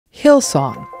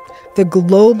Hillsong, the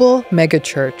global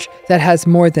megachurch that has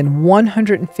more than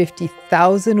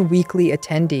 150,000 weekly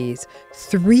attendees,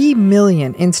 3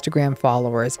 million Instagram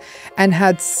followers, and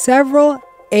had several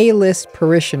A-list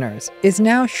parishioners, is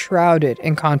now shrouded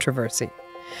in controversy.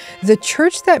 The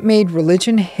church that made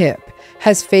religion hip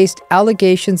has faced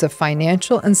allegations of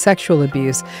financial and sexual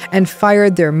abuse and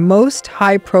fired their most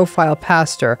high-profile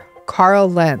pastor, Carl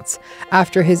Lentz,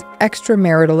 after his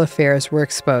extramarital affairs were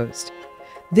exposed.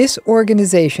 This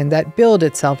organization that billed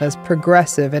itself as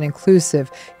progressive and inclusive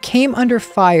came under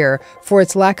fire for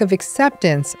its lack of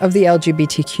acceptance of the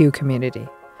LGBTQ community.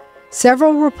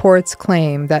 Several reports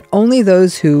claim that only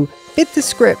those who fit the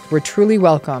script were truly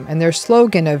welcome, and their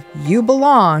slogan of "You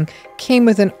belong" came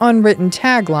with an unwritten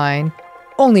tagline,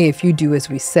 "Only if you do as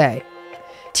we say."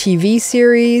 TV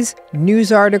series,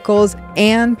 news articles,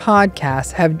 and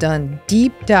podcasts have done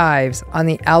deep dives on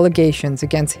the allegations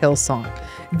against Hillsong.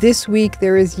 This week,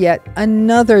 there is yet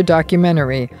another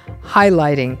documentary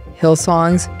highlighting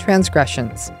Hillsong's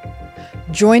transgressions.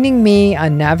 Joining me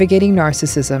on Navigating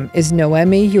Narcissism is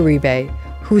Noemi Uribe,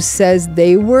 who says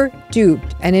they were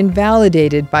duped and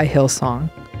invalidated by Hillsong,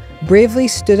 bravely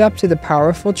stood up to the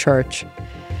powerful church,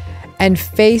 and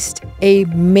faced a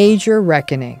major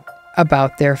reckoning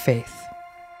about their faith.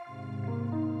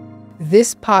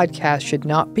 This podcast should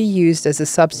not be used as a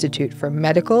substitute for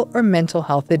medical or mental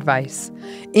health advice.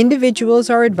 Individuals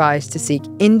are advised to seek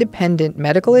independent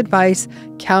medical advice,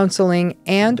 counseling,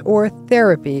 and/or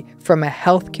therapy from a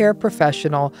healthcare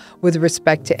professional with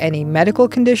respect to any medical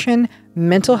condition,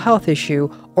 mental health issue,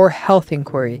 or health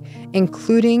inquiry,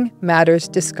 including matters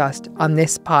discussed on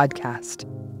this podcast.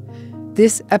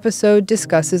 This episode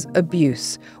discusses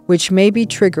abuse, which may be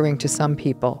triggering to some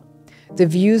people. The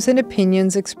views and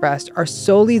opinions expressed are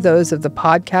solely those of the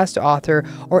podcast author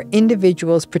or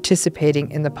individuals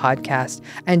participating in the podcast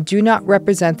and do not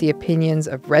represent the opinions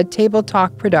of Red Table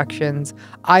Talk Productions,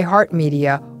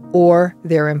 iHeartMedia, or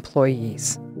their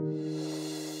employees.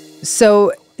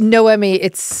 So, Noemi,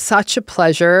 it's such a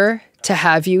pleasure to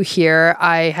have you here.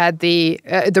 I had the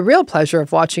real pleasure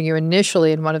of watching you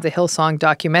initially in one of the Hillsong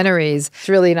documentaries. It's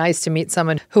really nice to meet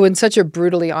someone who, in such a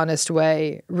brutally honest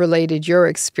way, related your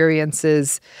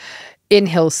experiences in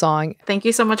Hillsong. Thank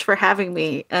you so much for having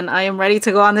me, and I am ready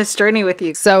to go on this journey with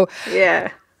you. So, yeah,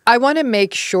 I want to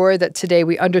make sure that today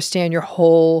we understand your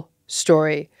whole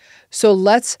story. So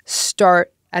let's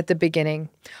start at the beginning.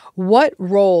 What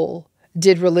role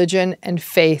did religion and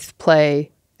faith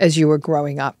play as you were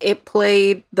growing up? It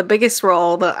played the biggest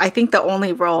role, I think the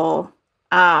only role,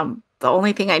 the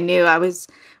only thing I knew. I was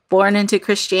born into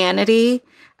Christianity,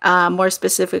 more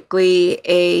specifically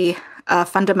a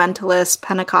fundamentalist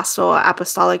Pentecostal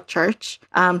apostolic church.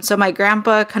 So my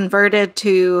grandpa converted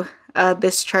to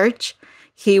this church.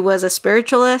 He was a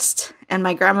spiritualist and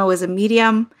my grandma was a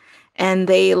medium, and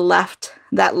they left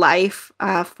that life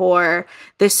for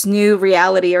this new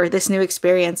reality or this new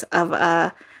experience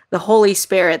of the Holy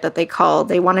Spirit that they called.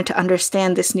 They wanted to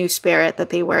understand this new spirit that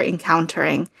they were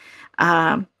encountering.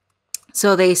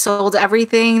 So they sold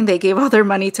everything. They gave all their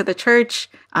money to the church.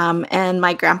 And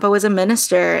my grandpa was a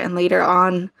minister and later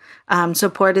on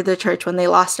supported the church when they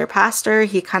lost their pastor.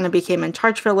 He kind of became in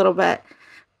charge for a little bit.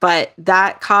 But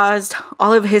that caused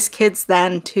all of his kids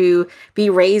then to be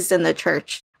raised in the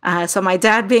church. So my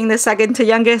dad, being the second to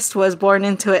youngest, was born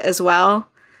into it as well.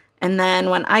 And then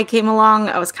when I came along,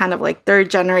 I was kind of like third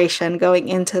generation going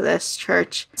into this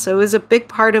church. So it was a big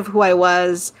part of who I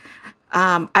was.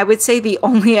 I would say the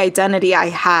only identity I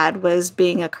had was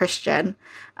being a Christian.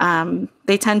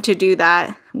 They tend to do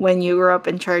that when you grew up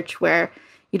in church where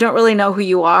you don't really know who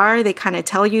you are. They kind of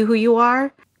tell you who you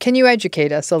are. Can you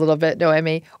educate us a little bit,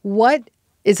 Noemi? What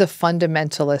is a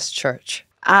fundamentalist church?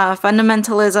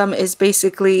 Fundamentalism is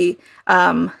basically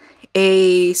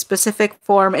a specific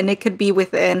form, and it could be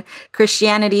within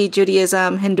Christianity,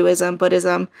 Judaism, Hinduism,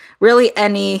 Buddhism, really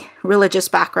any religious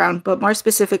background, but more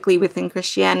specifically within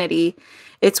Christianity,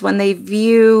 it's when they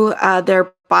view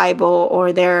their Bible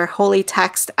or their holy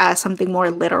text as something more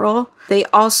literal. They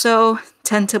also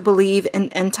tend to believe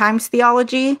in end times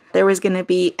theology. There was going to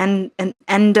be an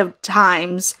end of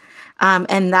times,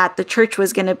 and that the church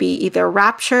was going to be either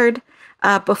raptured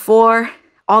before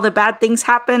all the bad things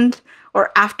happened or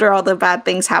after all the bad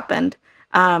things happened.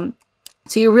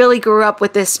 So you really grew up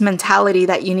with this mentality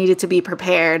that you needed to be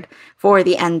prepared for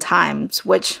the end times,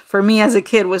 which for me as a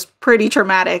kid was pretty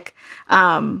traumatic,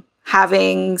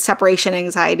 having separation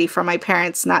anxiety from my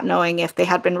parents, not knowing if they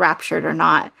had been raptured or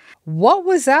not. What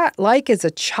was that like as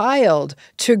a child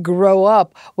to grow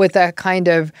up with that kind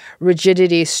of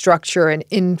rigidity, structure, and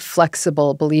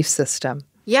inflexible belief system?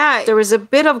 Yeah, there was a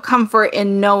bit of comfort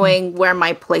in knowing where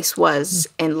my place was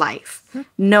in life,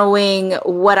 knowing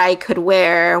what I could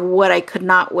wear, what I could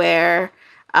not wear,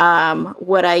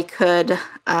 what I could,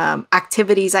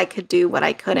 activities I could do, what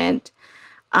I couldn't.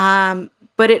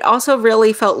 But it also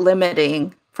really felt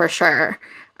limiting for sure.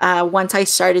 Once I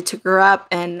started to grow up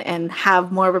and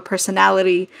have more of a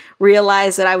personality,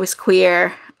 realize that I was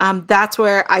queer, that's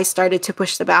where I started to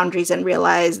push the boundaries and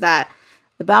realize that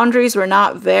the boundaries were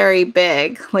not very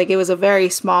big. Like, it was a very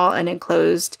small and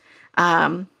enclosed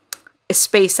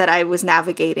space that I was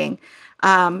navigating.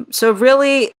 So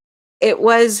really, it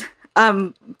was,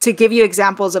 to give you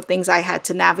examples of things I had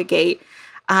to navigate.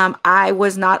 I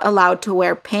was not allowed to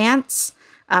wear pants.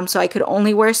 So I could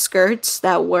only wear skirts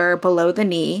that were below the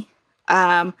knee.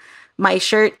 My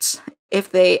shirts,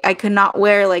 I could not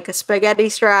wear like a spaghetti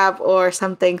strap or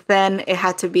something thin. It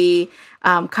had to be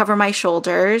cover my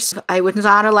shoulders. I was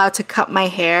not allowed to cut my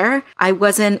hair. I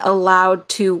wasn't allowed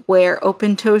to wear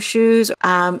open toe shoes.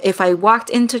 If I walked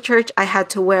into church, I had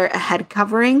to wear a head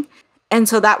covering. And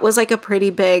so that was like a pretty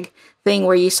big thing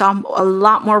where you saw a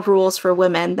lot more rules for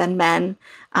women than men.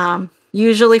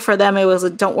 Usually for them, it was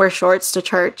don't wear shorts to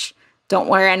church, don't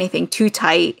wear anything too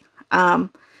tight.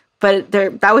 But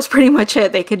that was pretty much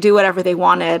it. They could do whatever they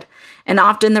wanted. And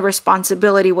often the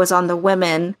responsibility was on the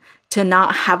women to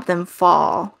not have them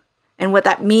fall. And what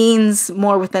that means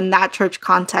more within that church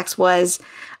context was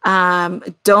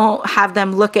don't have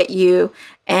them look at you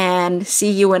and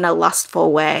see you in a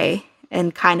lustful way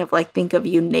and kind of like think of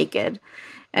you naked.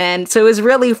 And so it was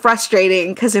really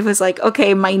frustrating because it was like,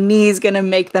 okay, my knee is going to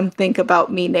make them think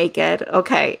about me naked.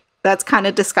 Okay, that's kind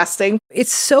of disgusting.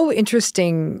 It's so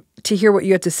interesting to hear what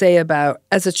you had to say about,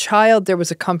 as a child, there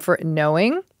was a comfort in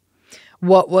knowing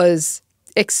what was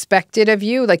expected of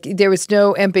you. Like, there was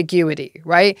no ambiguity,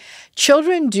 right?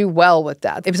 Children do well with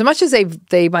that. As much as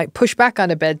they might push back on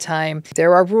a bedtime,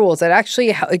 there are rules that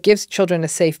actually it gives children a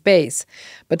safe base.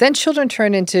 But then children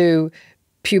turn into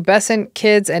pubescent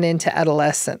kids and into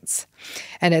adolescence.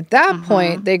 And at that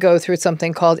point, they go through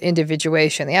something called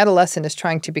individuation. The adolescent is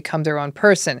trying to become their own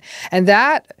person. And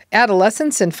that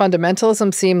adolescence and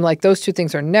fundamentalism seem like those two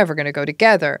things are never going to go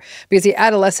together, because the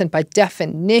adolescent, by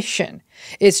definition,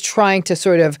 is trying to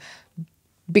sort of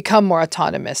become more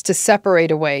autonomous, to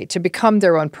separate away, to become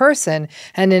their own person.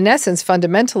 And in essence,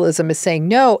 fundamentalism is saying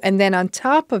no. And then on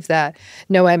top of that,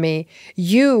 Noemi,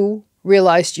 you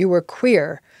realized you were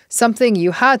queer. Something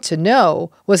you had to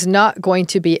know was not going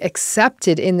to be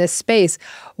accepted in this space.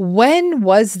 When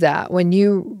was that, when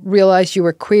you realized you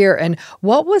were queer, and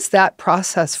what was that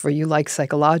process for you like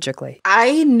psychologically?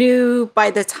 I knew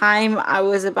by the time I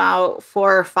was about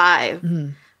 4 or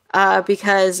 5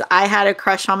 because I had a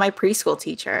crush on my preschool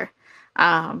teacher.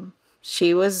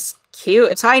 She was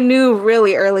cute. So I knew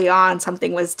really early on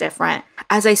something was different.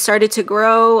 As I started to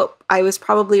grow, I was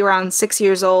probably around 6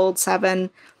 years old, 7,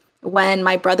 when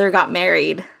my brother got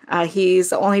married. He's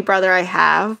the only brother I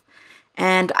have.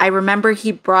 And I remember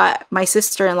he brought my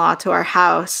sister-in-law to our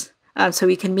house so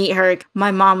we can meet her.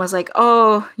 My mom was like,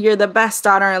 "Oh, you're the best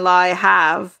daughter-in-law I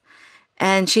have."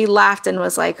 And she laughed and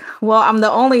was like, "Well, I'm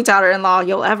the only daughter-in-law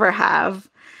you'll ever have."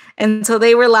 And so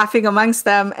they were laughing amongst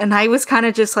them. And I was kind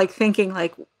of just like thinking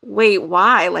like, wait,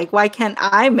 why? Like, why can't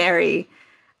I marry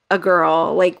a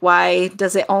girl? Like, why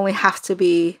does it only have to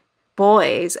be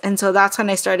boys? And so that's when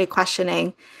I started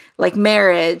questioning like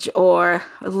marriage or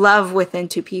love within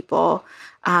two people.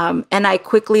 And I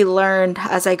quickly learned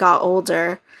as I got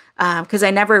older, because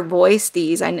I never voiced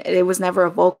these. It was never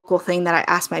a vocal thing that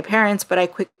I asked my parents, but I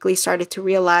quickly started to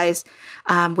realize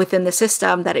within the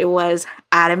system that it was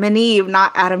Adam and Eve,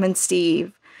 not Adam and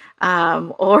Steve,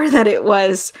 or that it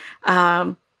was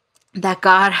that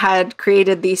God had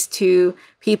created these two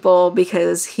people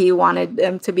because he wanted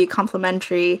them to be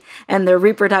complementary and their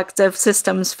reproductive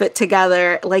systems fit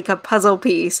together like a puzzle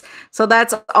piece. So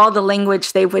that's all the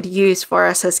language they would use for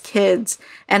us as kids.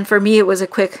 And for me, it was a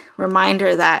quick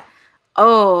reminder that,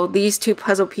 oh, these two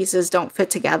puzzle pieces don't fit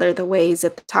together the ways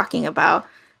that they're talking about.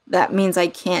 That means I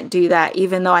can't do that,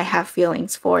 even though I have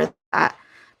feelings for that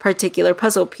particular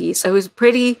puzzle piece. It was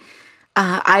pretty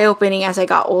eye-opening as I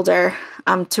got older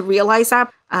to realize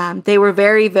that. They were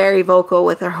very, very vocal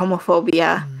with their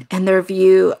homophobia and their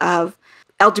view of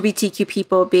LGBTQ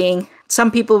people being,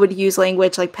 some people would use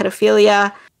language like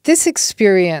pedophilia. This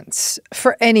experience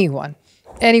for anyone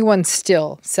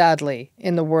still, sadly,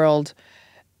 in the world,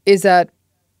 is that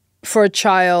for a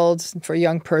child, for a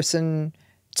young person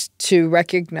to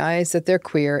recognize that they're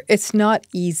queer, it's not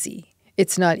easy.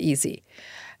 It's not easy.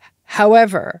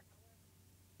 However,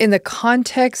 in the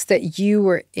context that you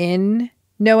were in,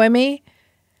 Noemi,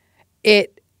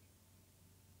 it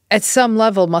at some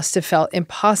level must have felt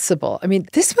impossible. I mean,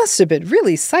 this must have been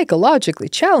really psychologically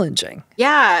challenging.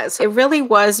 Yeah, so it really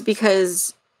was,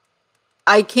 because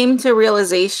I came to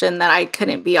realization that I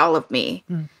couldn't be all of me,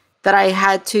 that I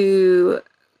had to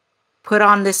put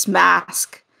on this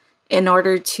mask in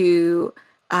order to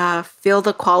fill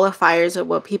the qualifiers of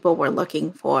what people were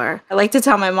looking for. I like to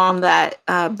tell my mom that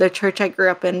the church I grew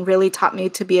up in really taught me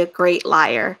to be a great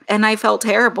liar. And I felt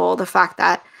terrible, the fact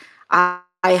that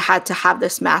I had to have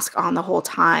this mask on the whole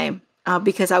time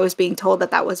because I was being told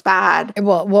that that was bad.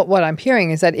 Well, what I'm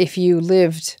hearing is that if you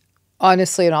lived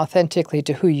honestly and authentically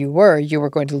to who you were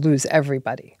going to lose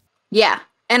everybody. Yeah.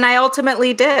 And I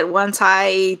ultimately did once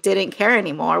I didn't care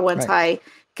anymore, once I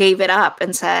gave it up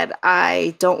and said,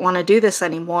 I don't want to do this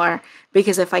anymore,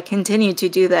 because if I continue to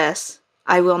do this,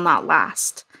 I will not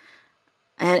last.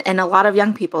 And a lot of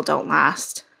young people don't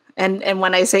last. And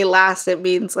when I say last, it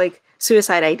means like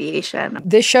suicide ideation.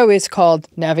 This show is called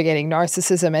Navigating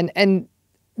Narcissism, and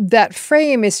that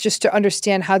frame is just to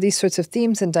understand how these sorts of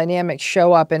themes and dynamics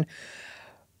show up. And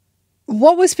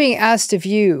what was being asked of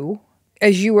you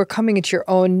as you were coming into your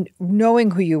own,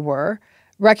 knowing who you were,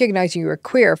 recognizing you were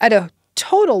queer, at a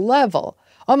total level,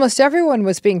 almost everyone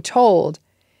was being told,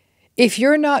 if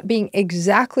you're not being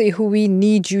exactly who we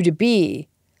need you to be,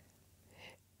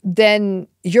 then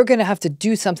you're going to have to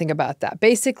do something about that.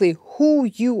 Basically, who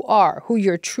you are, who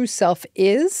your true self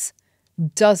is,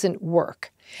 doesn't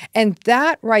work. And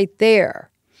that right there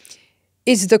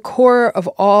is the core of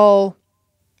all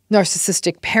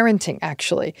narcissistic parenting,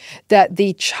 actually, that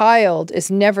the child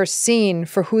is never seen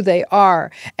for who they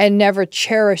are and never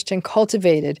cherished and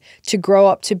cultivated to grow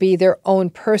up to be their own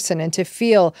person and to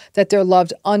feel that they're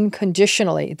loved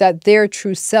unconditionally, that their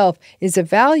true self is a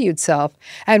valued self.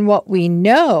 And what we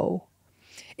know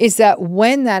is that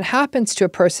when that happens to a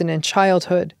person in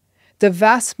childhood, the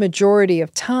vast majority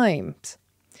of times,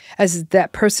 as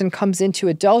that person comes into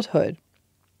adulthood,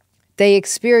 they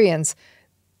experience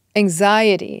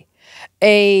anxiety,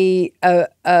 a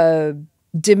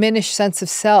diminished sense of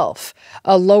self,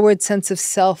 a lowered sense of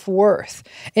self-worth.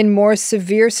 In more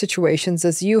severe situations,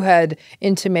 as you had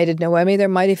intimated, Noemi, there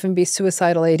might even be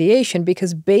suicidal ideation,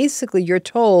 because basically you're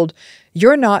told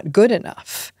you're not good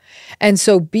enough. And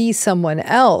so be someone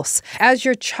else. As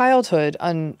your childhood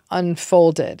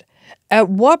unfolded, at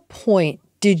what point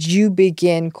did you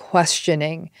begin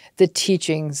questioning the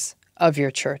teachings of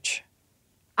your church?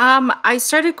 I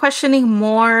started questioning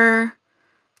more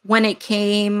when it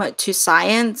came to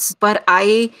science, but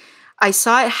I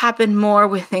saw it happen more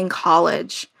within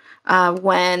college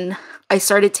when I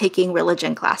started taking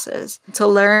religion classes to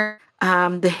learn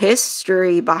the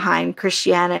history behind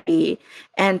Christianity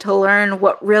and to learn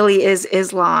what really is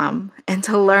Islam and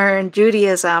to learn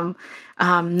Judaism,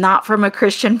 not from a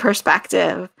Christian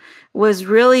perspective, was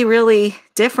really, really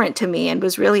different to me and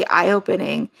was really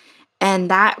eye-opening.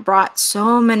 And that brought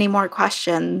so many more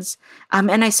questions.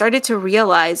 And I started to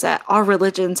realize that all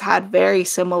religions had very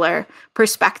similar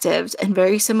perspectives and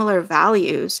very similar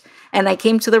values. And I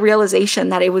came to the realization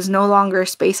that it was no longer a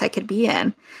space I could be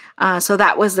in. So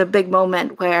that was the big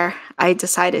moment where I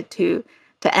decided to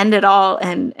end it all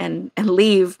and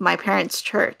leave my parents'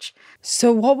 church.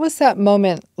 So what was that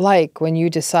moment like when you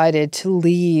decided to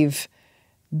leave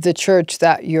the church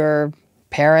that your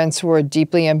parents were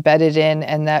deeply embedded in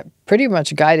and that pretty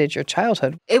much guided your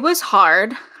childhood? It was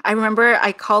hard. I remember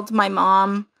I called my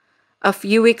mom a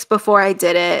few weeks before I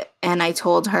did it, and I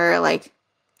told her, like,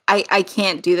 I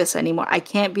can't do this anymore. I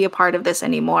can't be a part of this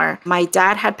anymore. My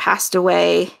dad had passed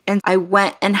away, and I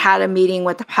went and had a meeting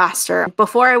with the pastor.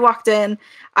 Before I walked in,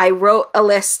 I wrote a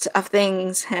list of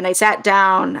things, and I sat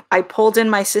down. I pulled in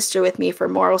my sister with me for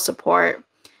moral support.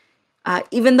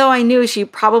 Even though I knew she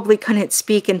probably couldn't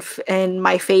speak in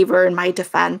my favor, in my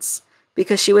defense,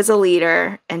 because she was a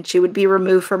leader and she would be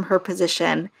removed from her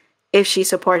position if she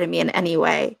supported me in any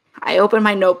way. I open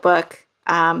my notebook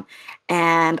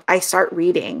and I start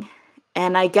reading.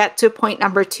 And I get to point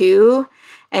number 2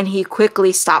 and he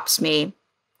quickly stops me.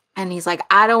 And he's like,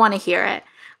 I don't want to hear it.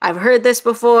 I've heard this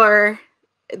before.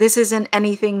 This isn't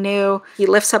anything new. He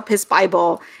lifts up his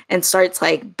Bible and starts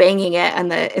like banging it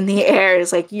in the air.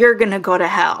 It's like, you're going to go to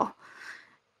hell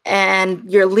and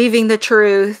you're leaving the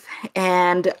truth.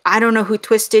 And I don't know who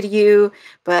twisted you,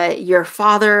 but your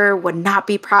father would not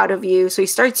be proud of you. So he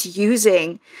starts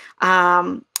using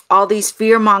all these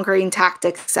fear-mongering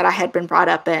tactics that I had been brought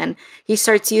up in. He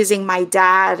starts using my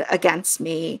dad against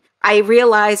me. I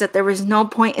realized that there was no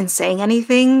point in saying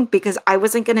anything because I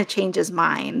wasn't going to change his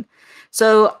mind.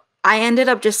 So I ended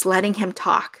up just letting him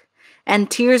talk. And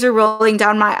tears are rolling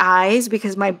down my eyes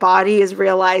because my body is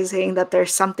realizing that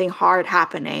there's something hard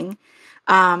happening.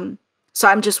 So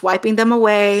I'm just wiping them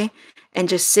away and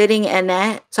just sitting in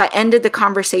it. So I ended the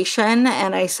conversation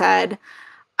and I said,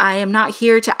 I am not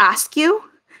here to ask you.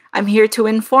 I'm here to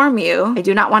inform you. I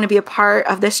do not want to be a part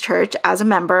of this church as a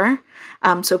member.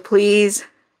 So please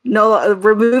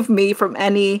remove me from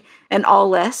any and all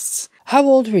lists. How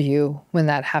old were you when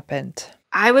that happened?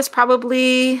 I was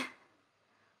probably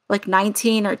like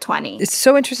 19 or 20. It's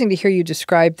so interesting to hear you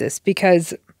describe this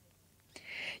because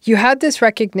you had this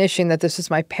recognition that this was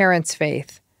my parents'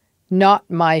 faith, not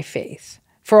my faith,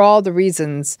 for all the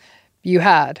reasons you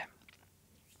had.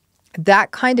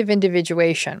 That kind of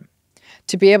individuation,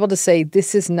 to be able to say,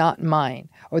 this is not mine,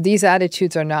 or these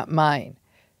attitudes are not mine,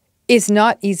 is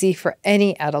not easy for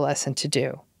any adolescent to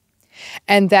do.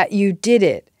 And that you did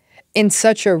it in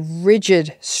such a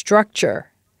rigid structure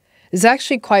is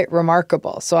actually quite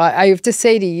remarkable. So I have to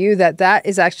say to you that that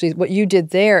is actually what you did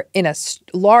there in a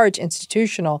large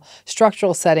institutional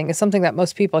structural setting is something that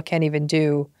most people can't even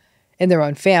do in their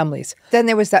own families. Then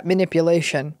there was that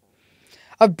manipulation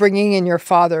of bringing in your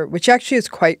father, which actually is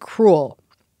quite cruel.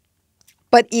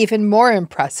 But even more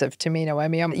impressive to me,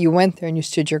 Noemi, you went there and you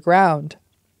stood your ground,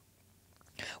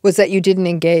 was that you didn't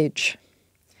engage.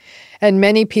 And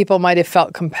many people might have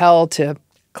felt compelled to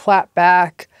clap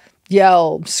back,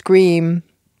 yell, scream,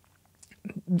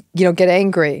 get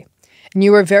angry. And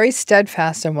you were very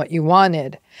steadfast in what you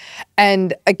wanted.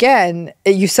 And again,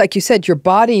 like you said, your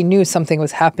body knew something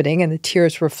was happening and the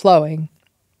tears were flowing.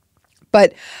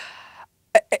 But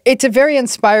it's a very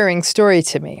inspiring story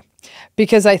to me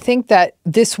because I think that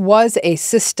this was a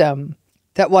system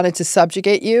that wanted to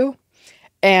subjugate you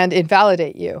and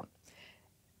invalidate you.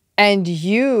 And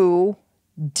you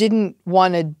didn't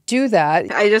want to do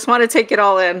that. I just want to take it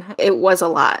all in. It was a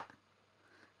lot.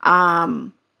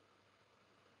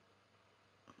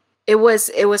 It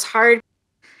was hard.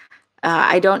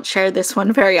 I don't share this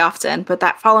one very often, but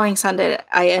that following Sunday,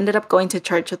 I ended up going to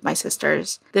church with my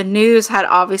sisters. The news had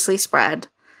obviously spread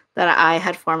that I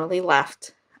had formally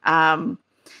left. And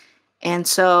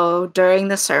so during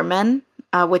the sermon,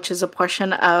 which is a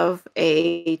portion of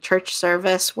a church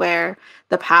service where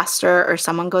the pastor or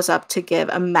someone goes up to give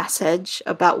a message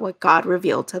about what God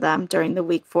revealed to them during the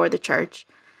week for the church.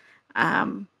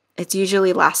 It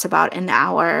usually lasts about an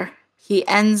hour. He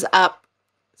ends up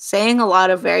saying a lot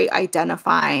of very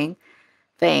identifying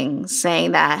things,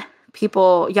 saying that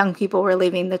young people were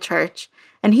leaving the church.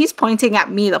 And he's pointing at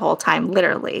me the whole time,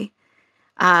 literally,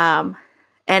 and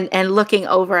looking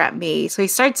over at me. So he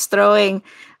starts throwing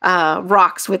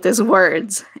rocks with his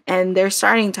words, and they're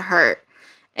starting to hurt.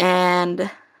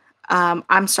 And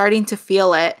I'm starting to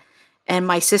feel it. And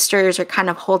my sisters are kind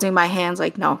of holding my hands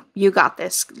like, no, you got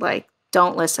this. Like,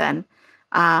 don't listen.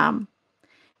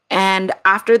 And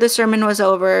after the sermon was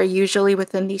over, usually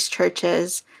within these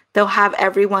churches, they'll have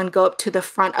everyone go up to the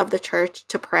front of the church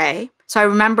to pray. So I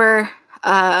remember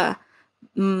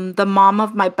the mom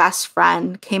of my best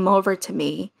friend came over to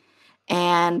me,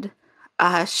 and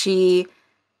she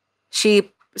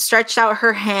stretched out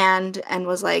her hand and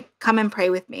was like, come and pray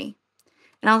with me.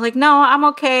 And I was like, no, I'm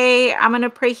okay. I'm going to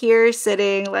pray here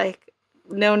sitting, like,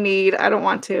 no need. I don't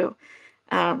want to.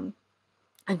 And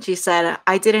she said,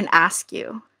 I didn't ask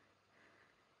you.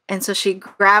 And so she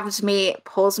grabs me,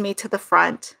 pulls me to the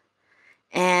front,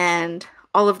 and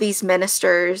all of these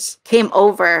ministers came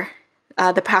over,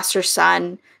 the pastor's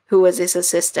son, who was his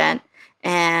assistant,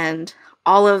 and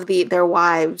all of their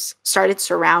wives started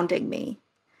surrounding me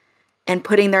and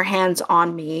putting their hands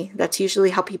on me. That's usually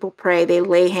how people pray. They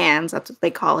lay hands, that's what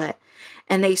they call it.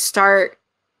 And they start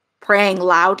praying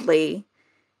loudly.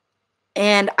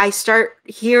 And I start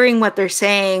hearing what they're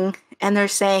saying, and they're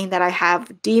saying that I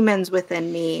have demons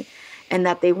within me and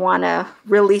that they want to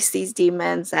release these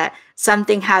demons, that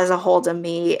something has a hold of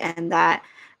me, and that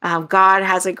God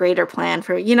has a greater plan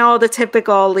for, the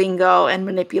typical lingo and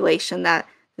manipulation that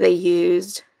they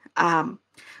used.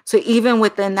 So even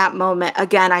within that moment,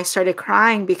 again, I started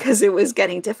crying because it was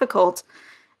getting difficult.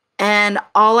 And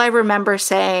all I remember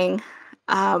saying,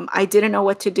 I didn't know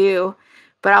what to do,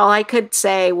 but all I could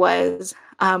say was,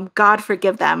 God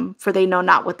forgive them, for they know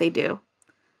not what they do.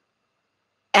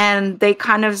 And they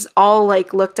kind of all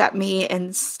looked at me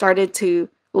and started to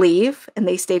leave, and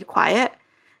they stayed quiet.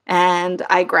 And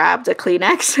I grabbed a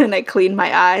Kleenex and I cleaned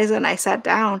my eyes and I sat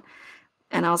down,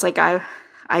 and I was like, I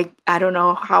don't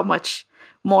know how much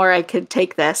more I could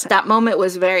take this. That moment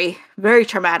was very, very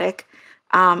traumatic.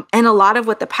 And a lot of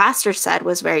what the pastor said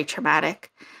was very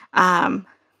traumatic,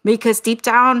 because deep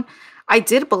down, I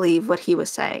did believe what he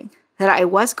was saying, that I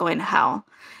was going to hell,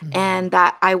 and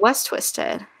that I was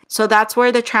twisted. So that's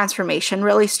where the transformation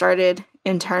really started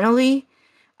internally.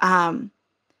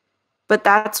 But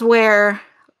that's where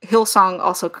Hillsong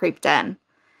also creeped in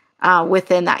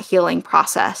within that healing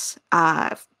process,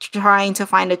 trying to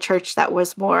find a church that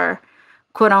was more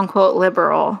quote unquote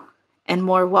liberal and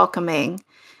more welcoming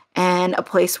and a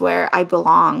place where I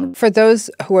belong. For those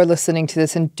who are listening to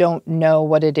this and don't know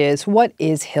what is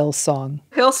Hillsong?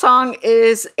 Hillsong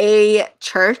is a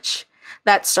church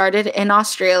that started in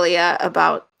Australia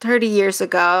about 30 years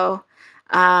ago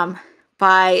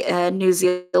by a New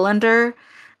Zealander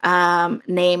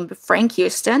named Frank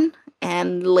Houston,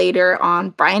 and later on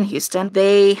Brian Houston.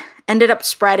 They ended up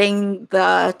spreading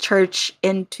the church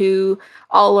into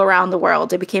all around the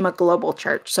world. It became a global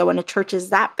church. So when a church is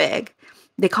that big,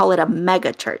 they call it a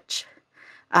megachurch.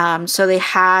 So they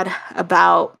had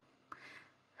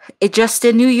just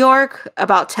in New York,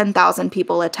 about 10,000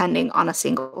 people attending on a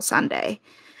single Sunday.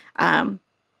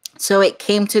 So it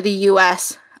came to the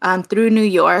U.S. Through New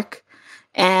York,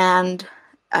 and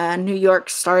New York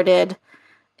started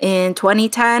in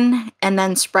 2010 and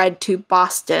then spread to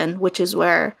Boston, which is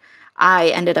where I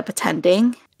ended up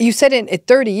attending. You said in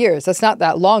 30 years. That's not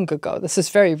that long ago. This is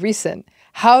very recent.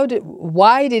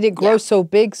 Why did it grow so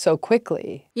big so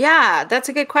quickly? Yeah, that's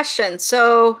a good question.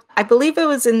 So I believe it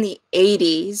was in the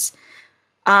 80s.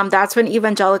 That's when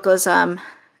evangelicalism,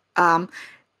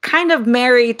 kind of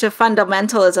married to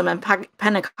fundamentalism and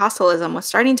Pentecostalism, was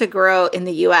starting to grow in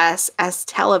the U.S. as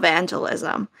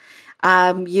televangelism.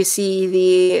 You see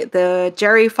the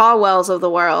Jerry Falwells of the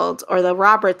world, or the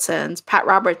Robertsons, Pat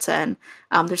Robertson.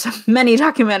 There's many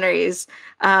documentaries.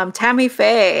 Tammy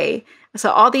Faye. So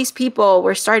all these people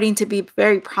were starting to be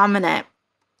very prominent.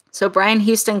 So Brian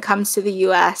Houston comes to the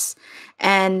U.S.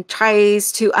 and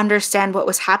tries to understand what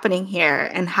was happening here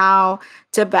and how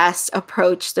to best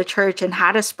approach the church and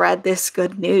how to spread this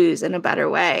good news in a better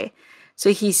way.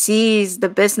 So he sees the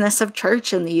business of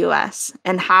church in the U.S.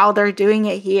 and how they're doing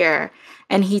it here.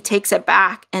 And he takes it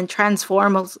back and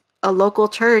transforms a local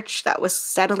church that was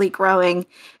steadily growing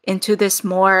into this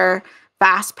more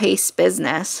fast-paced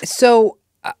business. So,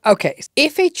 okay,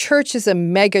 if a church is a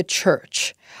mega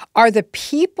church, are the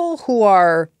people who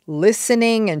are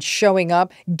listening and showing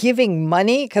up giving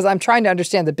money? Because I'm trying to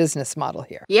understand the business model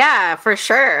here. Yeah, for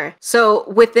sure. So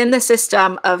within the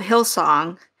system of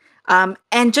Hillsong,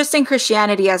 and just in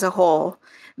Christianity as a whole,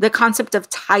 the concept of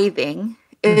tithing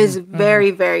is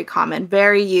very, very common,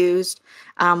 very used.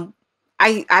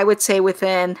 I would say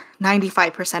within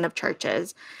 95% of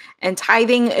churches. And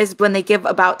tithing is when they give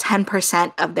about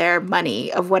 10% of their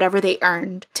money, of whatever they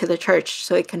earned, to the church,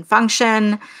 so it can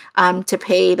function, to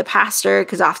pay the pastor,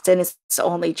 because often it's the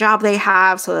only job they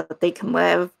have, so that they can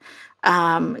live,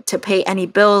 to pay any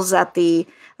bills that the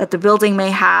building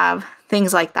may have,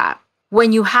 things like that.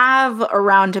 When you have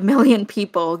around 1 million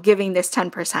people giving this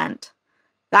 10%,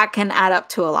 that can add up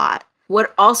to a lot.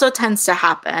 What also tends to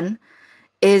happen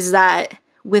is that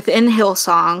within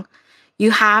Hillsong,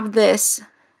 you have this,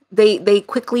 they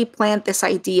quickly plant this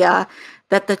idea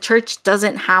that the church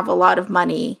doesn't have a lot of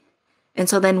money, and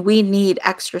so then we need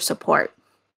extra support.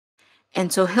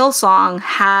 And so Hillsong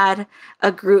had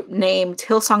a group named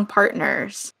Hillsong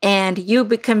Partners, and you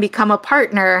can become a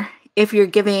partner if you're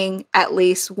giving at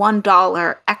least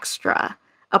 $1 extra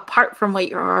apart from what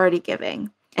you're already giving.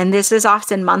 And this is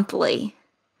often monthly.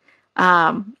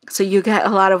 So you get a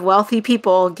lot of wealthy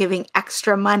people giving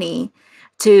extra money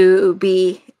to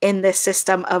be in this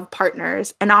system of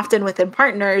partners. And often within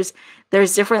partners,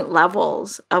 there's different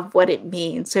levels of what it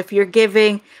means. So if you're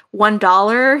giving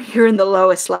 $1, you're in the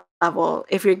lowest level.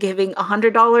 If you're giving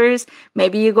 $100,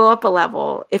 maybe you go up a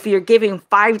level. If you're giving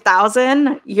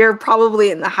 $5,000, you're probably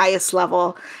in the highest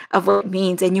level of what it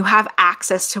means. And you have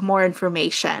access to more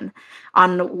information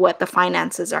on what the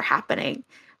finances are happening.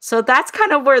 So that's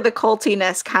kind of where the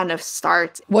cultiness kind of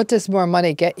starts. What does more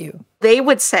money get you? They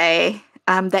would say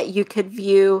that you could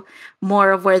view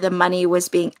more of where the money was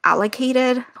being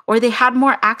allocated, or they had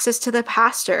more access to the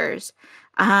pastors.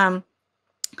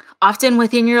 Often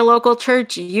within your local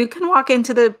church, you can walk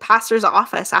into the pastor's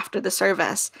office after the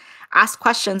service, ask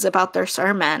questions about their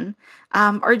sermon,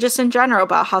 or just in general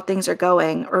about how things are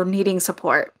going or needing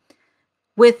support.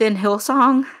 Within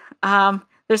Hillsong,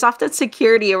 there's often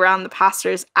security around the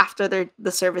pastors after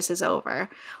the service is over,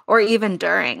 or even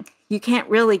during. You can't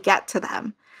really get to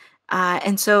them.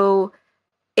 And so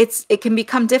it can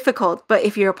become difficult. But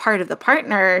if you're a part of the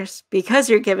partners, because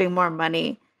you're giving more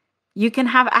money, you can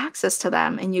have access to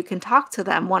them and you can talk to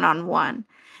them one-on-one,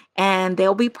 and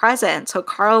they'll be present. So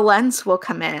Carl Lentz will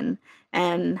come in,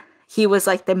 and he was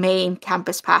like the main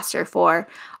campus pastor for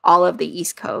all of the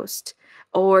East Coast,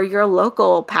 or your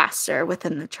local pastor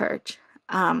within the church.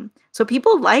 So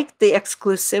people liked the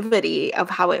exclusivity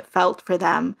of how it felt for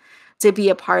them to be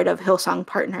a part of Hillsong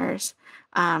Partners.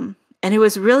 And it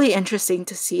was really interesting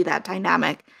to see that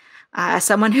dynamic. As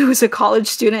someone who was a college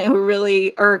student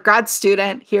or a grad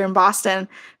student here in Boston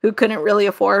who couldn't really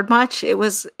afford much, it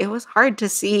was hard to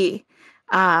see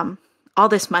all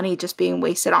this money just being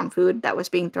wasted on food that was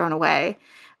being thrown away,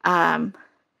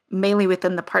 mainly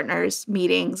within the partners'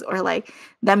 meetings, or like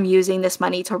them using this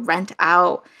money to rent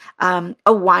out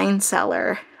a wine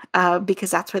cellar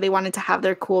because that's where they wanted to have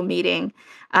their cool meeting,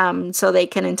 so they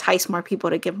can entice more people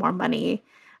to give more money,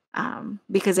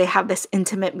 because they have this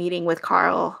intimate meeting with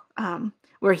Carl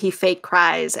where he fake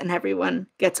cries and everyone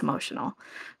gets emotional.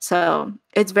 So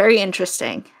it's very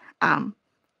interesting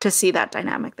to see that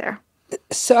dynamic there.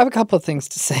 So I have a couple of things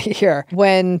to say here.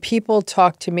 When people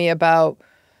talk to me about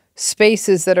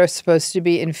spaces that are supposed to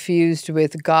be infused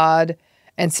with God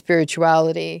and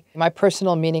spirituality, my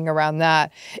personal meaning around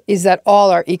that is that all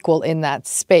are equal in that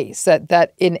space,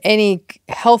 that in any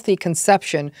healthy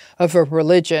conception of a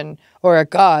religion or a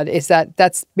God is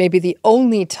that's maybe the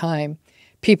only time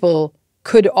people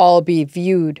could all be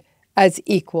viewed as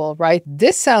equal, right?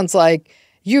 This sounds like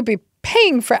you'd be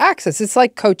paying for access. It's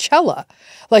like Coachella.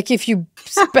 Like if you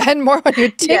spend more on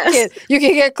your ticket, yes, you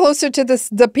can get closer to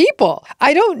the people.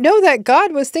 I don't know that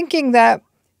God was thinking that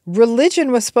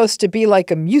religion was supposed to be like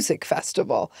a music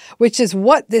festival, which is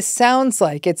what this sounds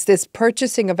like. It's this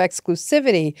purchasing of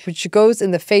exclusivity, which goes in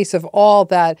the face of all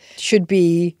that should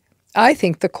be, I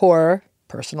think, the core,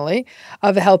 personally,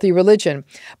 of a healthy religion.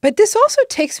 But this also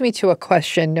takes me to a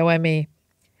question, Noemi,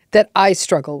 that I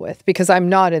struggle with because I'm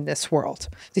not in this world.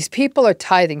 These people are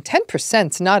tithing.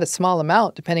 10% is not a small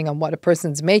amount, depending on what a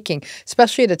person's making,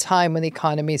 especially at a time when the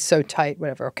economy is so tight,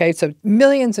 whatever, okay? So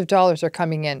millions of dollars are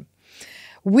coming in.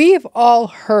 We've all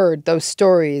heard those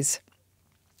stories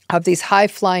of these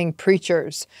high-flying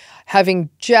preachers having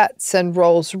jets and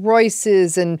Rolls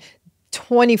Royces and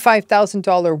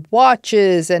 $25,000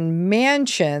 watches and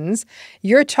mansions.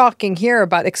 You're talking here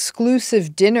about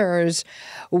exclusive dinners,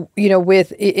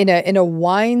 with in a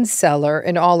wine cellar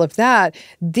and all of that.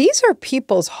 These are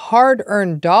people's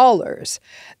hard-earned dollars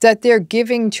that they're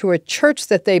giving to a church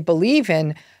that they believe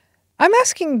in. I'm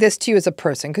asking this to you as a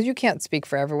person because you can't speak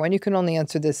for everyone. You can only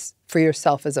answer this for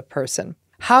yourself as a person.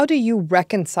 How do you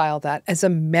reconcile that as a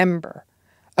member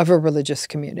of a religious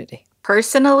community?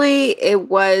 Personally, it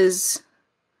was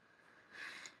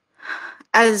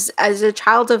as a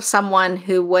child of someone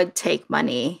who would take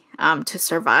money to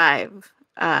survive.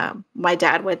 My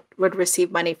dad would receive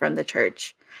money from the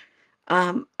church.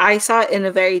 I saw it in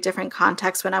a very different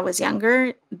context when I was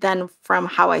younger than from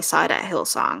how I saw it at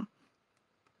Hillsong.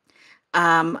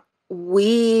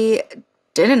 We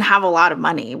didn't have a lot of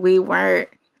money. We weren't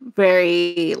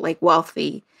very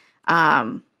wealthy.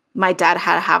 My dad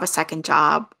had to have a second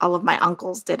job. All of my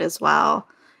uncles did as well.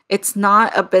 It's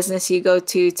not a business you go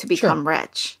to become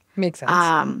rich. Makes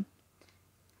sense.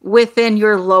 Within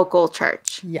your local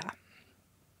church. Yeah.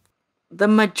 The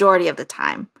majority of the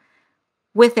time.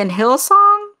 Within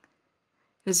Hillsong,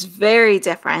 it was very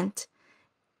different.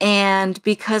 And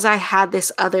because I had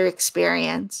this other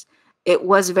experience, it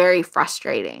was very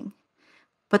frustrating.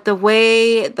 But the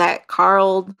way that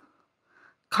Carl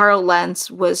Lentz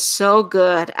was so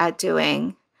good at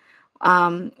doing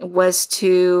was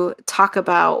to talk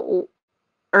about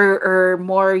or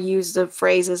more use the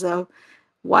phrases of,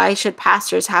 why should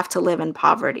pastors have to live in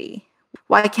poverty?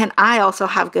 Why can't I also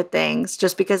have good things?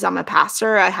 Just because I'm a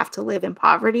pastor, I have to live in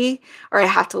poverty, or I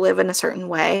have to live in a certain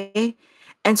way.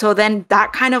 And so then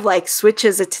that kind of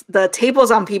switches the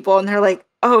tables on people, and they're like,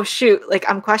 oh shoot,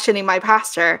 I'm questioning my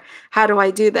pastor. How do I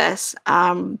do this?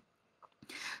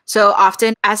 So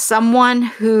often, as someone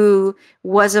who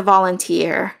was a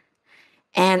volunteer,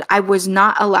 and I was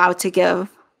not allowed to give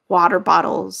water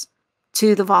bottles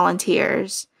to the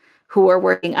volunteers who were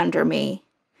working under me,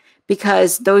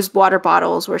 because those water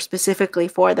bottles were specifically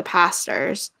for the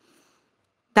pastors.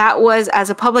 That was, as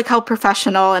a public health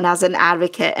professional and as an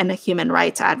advocate and a human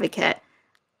rights advocate,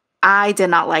 I did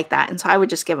not like that. And so I would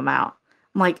just give them out.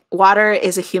 I'm like, water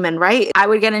is a human right. I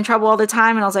would get in trouble all the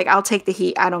time. And I was like, I'll take the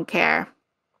heat. I don't care.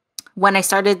 When I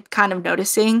started kind of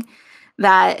noticing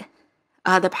that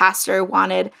the pastor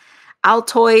wanted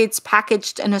Altoids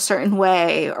packaged in a certain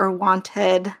way, or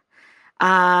wanted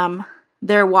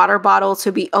their water bottle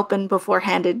to be opened before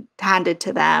handed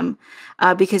to them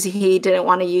because he didn't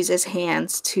want to use his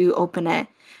hands to open it.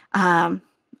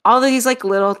 All these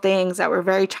little things that were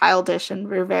very childish and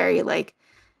were very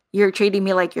you're treating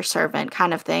me like your servant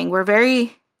kind of thing, were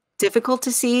very difficult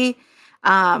to see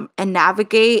and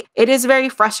navigate. It is very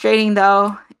frustrating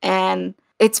though. And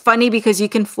it's funny because you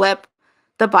can flip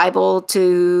the Bible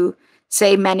to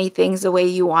say many things the way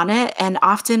you want it. And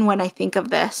often when I think of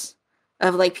this,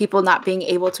 of like people not being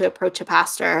able to approach a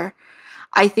pastor,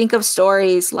 I think of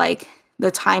stories like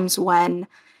the times when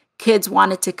kids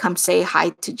wanted to come say hi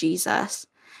to Jesus,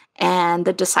 and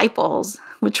the disciples,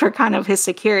 which were kind of his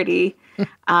security,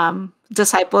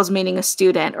 disciples meaning a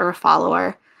student or a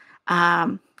follower,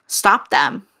 stopped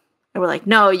them. They were like,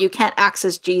 no, you can't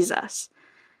access Jesus.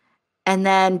 And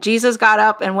then Jesus got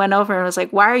up and went over and was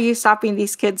like, why are you stopping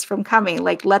these kids from coming?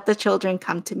 Like, let the children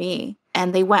come to me.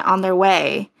 And they went on their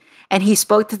way. And he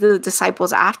spoke to the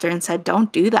disciples after and said,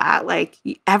 don't do that. Like,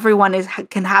 everyone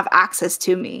can have access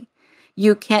to me.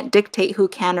 You can't dictate who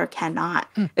can or cannot,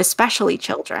 especially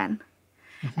children.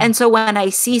 And so when I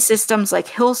see systems like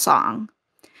Hillsong,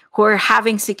 who are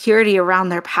having security around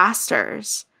their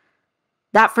pastors,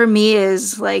 that for me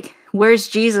is like, where's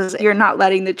Jesus? You're not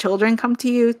letting the children come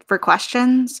to you for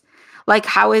questions. Like,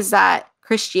 how is that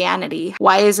Christianity?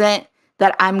 Why isn't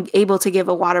that I'm able to give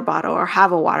a water bottle or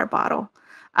have a water bottle?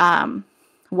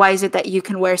 Why is it that you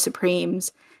can wear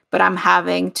Supremes, but I'm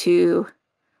having to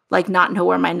like not know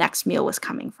where my next meal was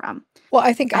coming from? Well,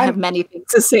 I think I have many things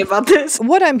to say about this.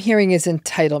 What I'm hearing is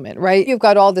entitlement, right? You've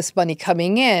got all this money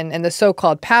coming in, and the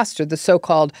so-called pastor, the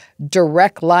so-called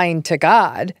direct line to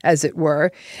God, as it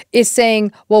were, is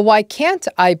saying, well, why can't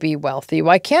I be wealthy?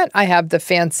 Why can't I have the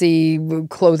fancy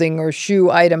clothing or shoe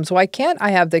items? Why can't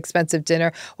I have the expensive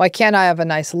dinner? Why can't I have a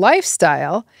nice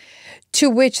lifestyle? To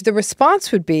which the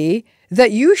response would be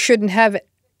that you shouldn't have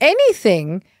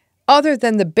anything other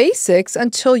than the basics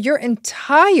until your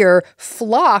entire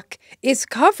flock is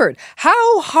covered.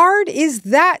 How hard is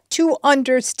that to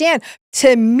understand?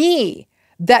 To me,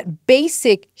 that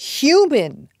basic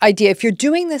human idea, if you're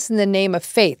doing this in the name of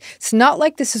faith, it's not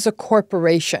like this is a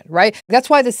corporation, right? That's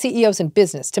why the CEO's in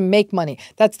business, to make money.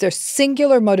 That's their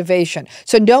singular motivation.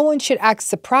 So no one should act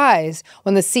surprised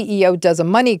when the CEO does a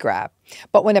money grab.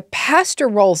 But when a pastor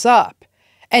rolls up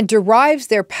and derives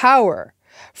their power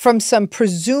from some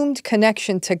presumed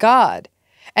connection to God,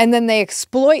 and then they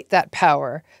exploit that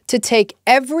power to take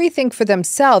everything for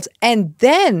themselves and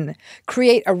then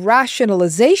create a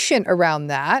rationalization around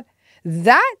that,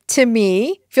 that to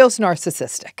me feels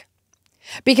narcissistic.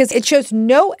 Because it shows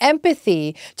no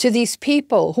empathy to these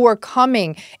people who are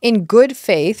coming in good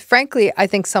faith, frankly, I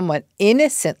think somewhat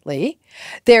innocently.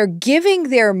 They're giving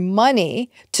their money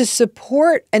to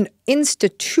support an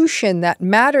institution that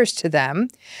matters to them,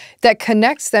 that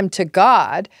connects them to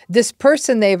God. This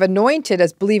person they've anointed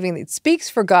as believing that speaks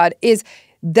for God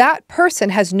that person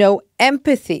has no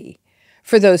empathy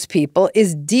for those people,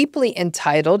 is deeply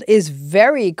entitled, is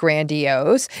very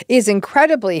grandiose, is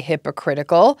incredibly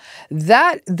hypocritical.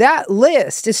 That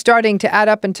list is starting to add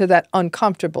up into that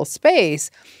uncomfortable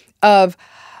space of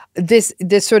this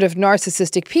sort of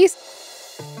narcissistic piece.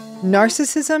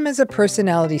 Narcissism as a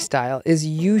personality style is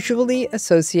usually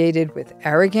associated with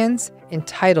arrogance,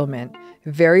 entitlement,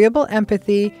 variable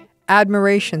empathy,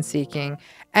 admiration seeking,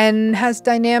 and has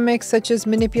dynamics such as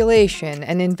manipulation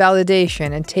and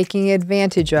invalidation and taking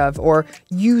advantage of or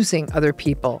using other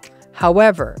people.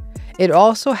 However, it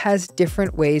also has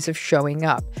different ways of showing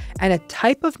up, and a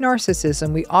type of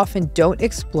narcissism we often don't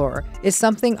explore is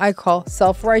something I call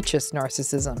self-righteous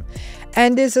narcissism,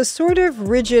 and is a sort of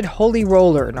rigid holy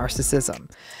roller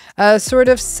narcissism, a sort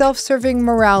of self-serving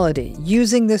morality,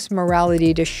 using this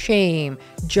morality to shame,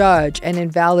 judge, and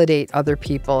invalidate other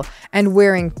people, and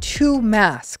wearing two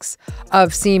masks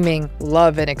of seeming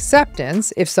love and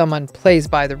acceptance if someone plays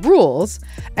by the rules,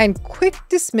 and quick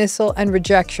dismissal and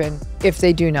rejection if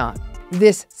they do not.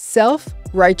 This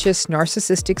self-righteous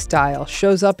narcissistic style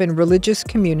shows up in religious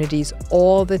communities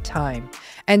all the time.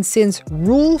 And since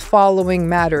rule following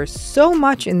matters so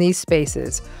much in these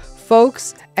spaces,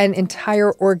 folks and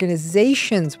entire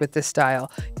organizations with this style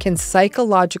can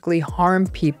psychologically harm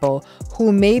people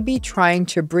who may be trying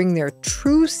to bring their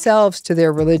true selves to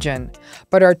their religion,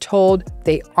 but are told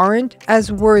they aren't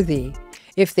as worthy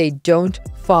if they don't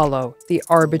follow the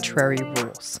arbitrary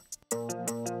rules.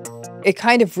 It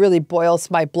kind of really boils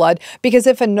my blood, because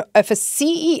if a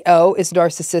CEO is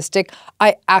narcissistic,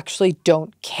 I actually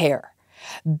don't care.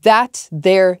 That's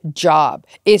their job,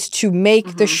 is to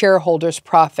make the shareholders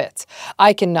profits.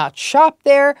 I cannot shop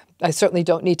there. I certainly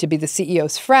don't need to be the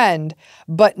CEO's friend,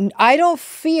 but I don't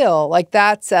feel like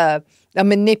that's a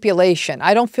manipulation.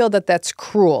 I don't feel that that's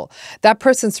cruel. That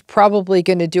person's probably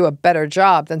going to do a better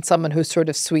job than someone who's sort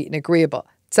of sweet and agreeable.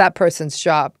 It's that person's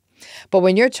job. But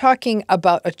when you're talking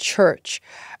about a church,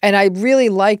 and I really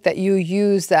like that you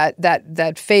use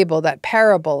that fable, that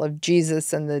parable of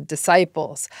Jesus and the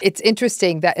disciples. It's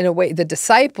interesting that in a way the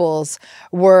disciples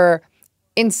were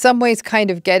in some ways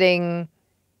kind of getting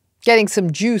getting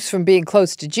some juice from being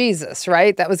close to Jesus,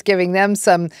 right? That was giving them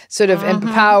some sort of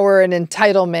power and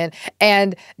entitlement.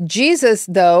 And Jesus,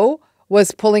 though,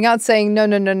 was pulling out saying, no,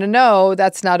 no, no, no, no,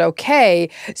 that's not okay.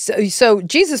 So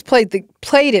Jesus played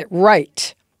it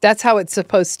right. That's how it's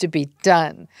supposed to be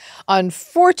done.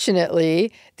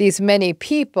 Unfortunately, these many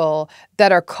people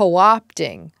that are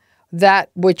co-opting that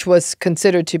which was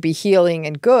considered to be healing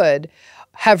and good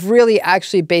have really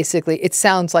actually basically, it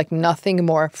sounds like nothing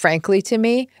more, frankly, to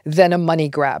me, than a money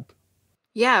grab.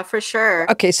 Yeah, for sure.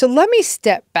 Okay, so let me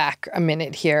step back a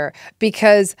minute here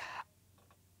because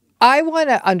I want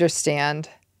to understand,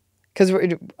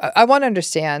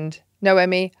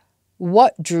 Noemi,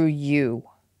 what drew you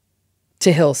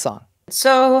to Hillsong?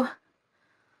 So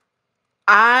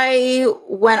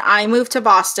when I moved to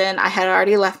Boston, I had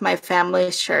already left my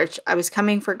family's church. I was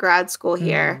coming for grad school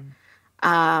here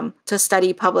to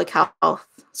study public health.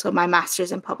 So my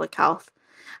master's in public health.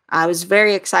 I was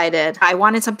very excited. I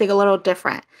wanted something a little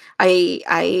different.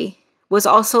 I was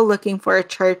also looking for a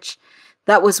church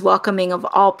that was welcoming of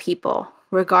all people,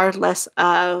 regardless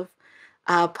of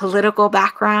political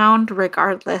background,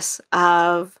 regardless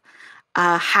of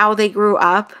how they grew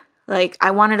up. Like,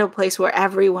 I wanted a place where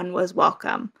everyone was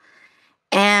welcome.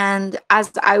 And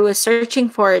as I was searching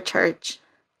for a church,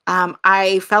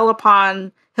 I fell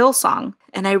upon Hillsong.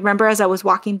 And I remember as I was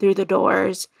walking through the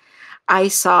doors, I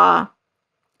saw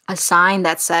a sign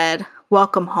that said,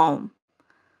 "Welcome home."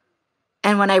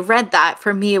 And when I read that,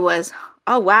 for me, it was,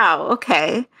 oh, wow,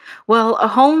 okay. Well, a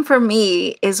home for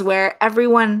me is where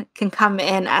everyone can come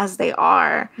in as they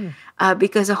are,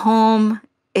 because a home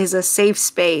is a safe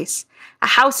space. A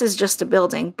house is just a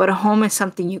building, but a home is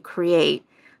something you create.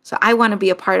 So I want to be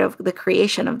a part of the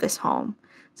creation of this home.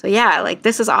 So yeah, like,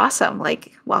 this is awesome.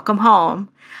 Like, welcome home.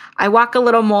 I walk a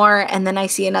little more and then I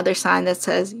see another sign that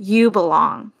says, "You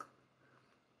belong."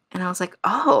 And I was like,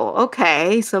 oh,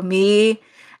 okay. So me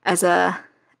as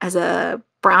a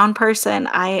brown person,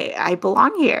 I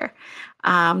belong here.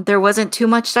 There wasn't too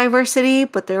much diversity,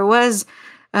 but there was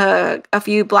a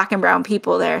few Black and brown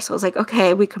people there. So I was like,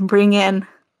 okay, we can bring in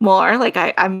more. Like,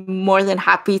 I'm more than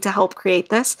happy to help create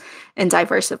this and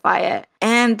diversify it.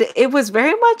 And it was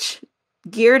very much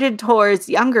geared towards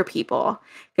younger people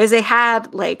because they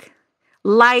had like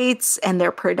lights and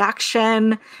their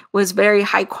production was very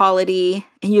high quality,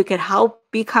 and you could help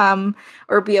become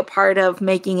or be a part of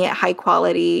making it high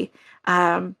quality.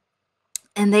 And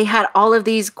they had all of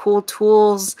these cool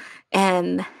tools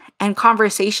and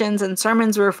conversations, and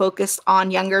sermons were focused on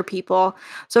younger people.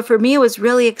 So for me, it was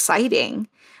really exciting.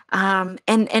 And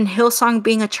Hillsong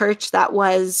being a church that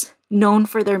was known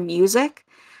for their music.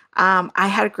 I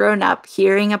had grown up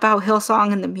hearing about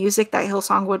Hillsong and the music that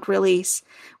Hillsong would release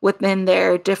within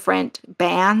their different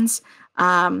bands.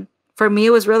 For me,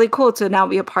 it was really cool to now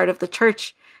be a part of the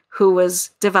church who was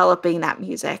developing that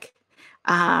music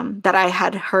that I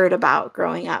had heard about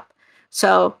growing up.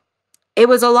 So it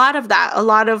was a lot of that, a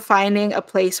lot of finding a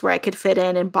place where I could fit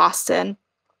in Boston,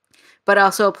 but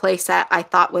also a place that I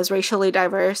thought was racially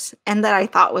diverse and that I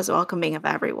thought was welcoming of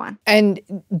everyone. And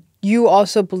you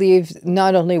also believed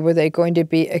not only were they going to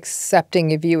be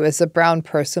accepting of you as a brown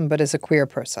person, but as a queer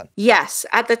person. Yes.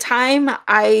 At the time,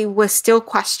 I was still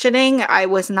questioning. I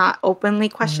was not openly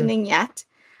questioning yet.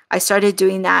 I started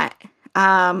doing that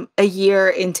a year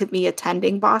into me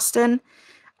attending Boston.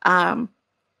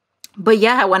 But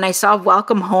yeah, when I saw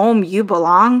 "Welcome Home, You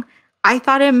Belong," I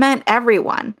thought it meant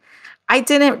everyone. I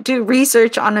didn't do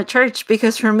research on a church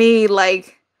because for me,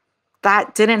 like,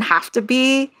 that didn't have to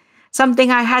be something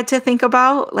I had to think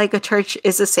about. Like, a church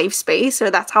is a safe space,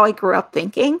 or that's how I grew up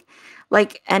thinking.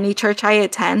 Like, any church I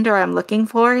attend or I'm looking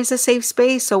for is a safe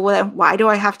space. So why do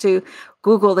I have to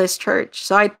Google this church?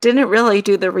 So I didn't really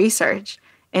do the research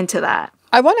into that.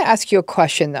 I want to ask you a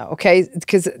question, though, okay?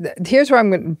 Because here's where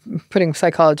I'm putting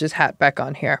psychologist hat back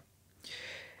on here.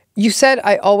 You said,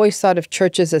 I always thought of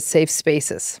churches as safe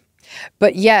spaces.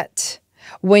 But yet,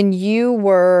 when you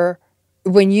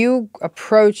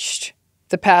approached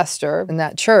the pastor in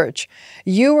that church,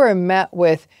 you were met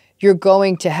with, "You're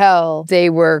going to hell." They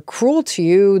were cruel to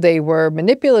you. They were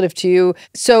manipulative to you.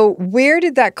 So where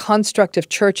did that construct of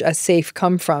church as safe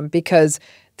come from? Because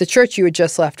the church you had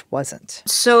just left wasn't.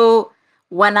 So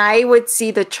when I would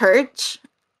see the church,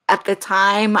 at the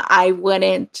time, I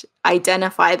wouldn't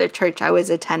identify the church I was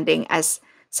attending as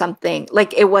something,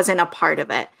 like, it wasn't a part of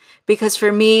it. Because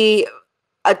for me,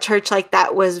 a church like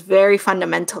that was very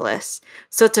fundamentalist.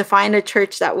 So to find a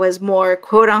church that was more,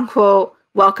 quote unquote,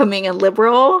 welcoming and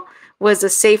liberal was a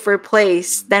safer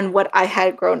place than what I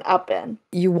had grown up in.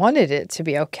 You wanted it to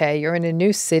be okay. You're in a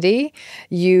new city.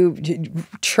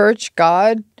 Church,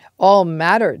 God, all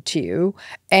mattered to you.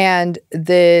 And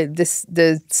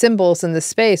the symbols in the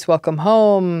space, welcome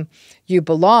home, you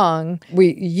belong,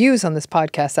 we use on this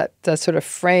podcast that the sort of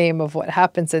frame of what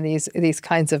happens in these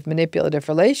kinds of manipulative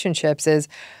relationships is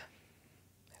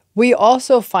we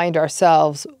also find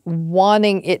ourselves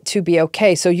wanting it to be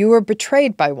okay. So you were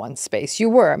betrayed by one space. You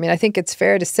were. I mean, I think it's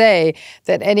fair to say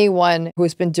that anyone who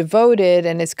has been devoted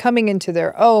and is coming into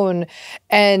their own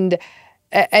and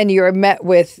you're met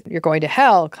with, you're going to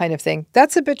hell kind of thing,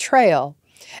 that's a betrayal.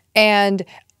 And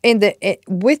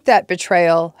with that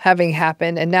betrayal having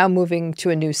happened and now moving to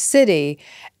a new city,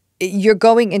 you're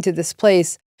going into this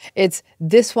place,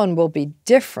 this one will be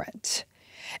different.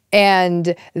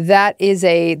 And that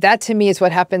to me is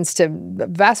what happens to the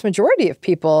vast majority of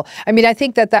people. I mean, I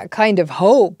think that kind of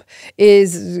hope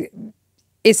is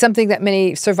something that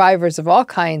many survivors of all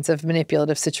kinds of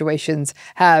manipulative situations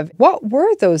have. What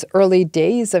were those early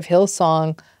days of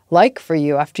Hillsong like for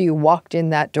you after you walked in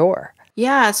that door?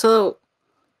 Yeah, so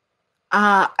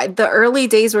the early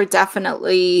days were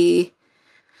definitely,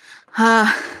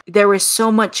 there was so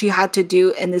much you had to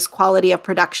do in this quality of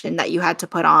production that you had to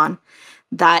put on,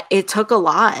 that it took a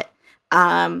lot.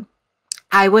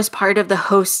 I was part of the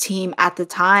host team at the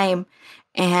time,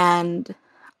 and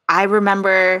I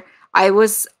remember I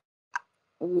was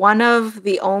one of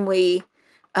the only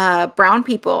brown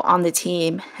people on the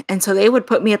team, and so they would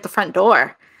put me at the front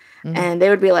door. And they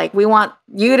would be like, we want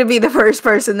you to be the first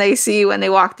person they see when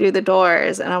they walk through the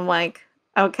doors. And I'm like,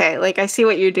 okay, like, I see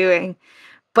what you're doing.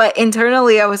 But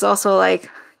internally, I was also like,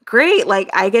 great, like,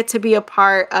 I get to be a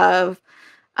part of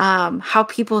how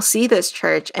people see this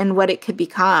church and what it could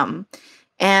become.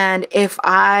 And if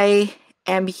I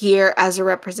am here as a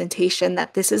representation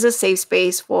that this is a safe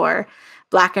space for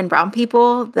Black and brown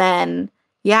people, then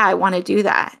yeah, I want to do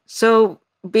that. So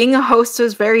being a host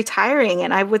was very tiring,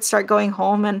 and I would start going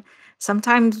home and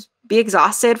sometimes be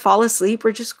exhausted, fall asleep,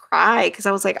 or just cry because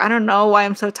I was like, I don't know why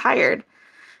I'm so tired.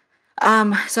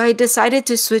 So I decided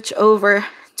to switch over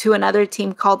to another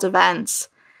team called Events.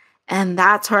 And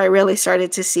that's where I really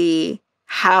started to see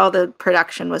how the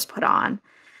production was put on.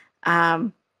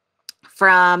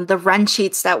 From the run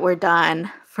sheets that were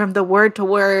done, from the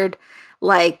word-to-word,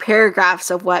 like,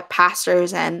 paragraphs of what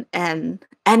pastors and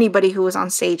anybody who was on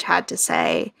stage had to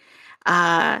say,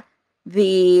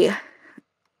 the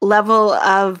level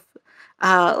of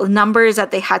numbers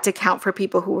that they had to count for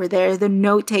people who were there, the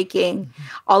note-taking,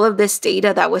 all of this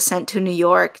data that was sent to New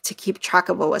York to keep track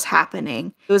of what was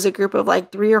happening. It was a group of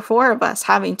like 3 or 4 of us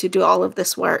having to do all of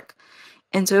this work.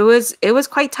 And so it was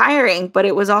quite tiring, but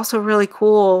it was also really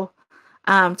cool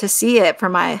to see it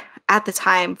at the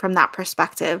time from that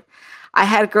perspective. I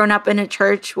had grown up in a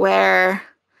church where,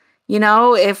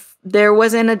 if there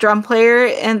wasn't a drum player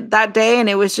in that day and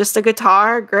it was just a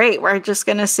guitar, great, we're just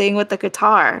going to sing with the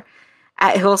guitar.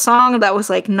 At Hillsong, that was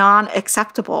like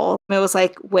non-acceptable. It was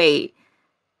like, wait,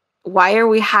 why are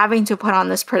we having to put on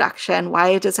this production?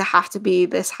 Why does it have to be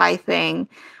this high thing?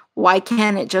 Why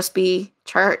can't it just be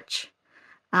church?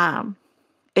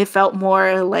 It felt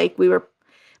more like we were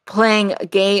playing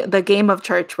the game of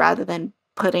church rather than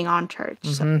putting on church.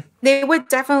 So they would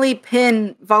definitely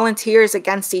pin volunteers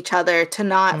against each other to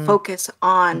not focus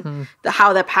on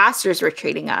how the pastors were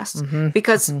treating us.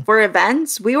 Because for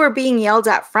Events, we were being yelled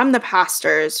at from the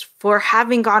pastors for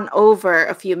having gone over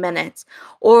a few minutes,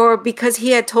 or because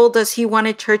he had told us he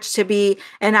wanted church to be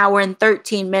an hour and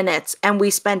 13 minutes and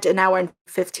we spent an hour and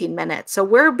 15 minutes. So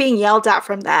we're being yelled at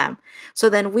from them. So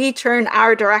then we turn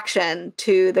our direction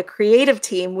to the creative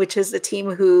team, which is the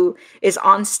team who is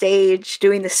on stage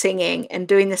doing the singing and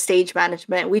doing the stage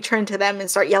management. We turn to them and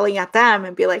start yelling at them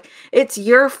and be like, it's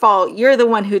your fault. You're the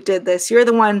one who did this. You're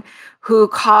the one who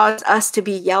caused us to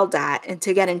be yelled at and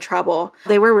to get in trouble.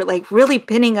 They were like really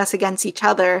pinning us against each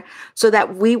other so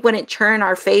that we wouldn't turn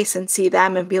our face and see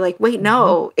them and be like, wait,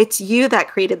 no, it's you that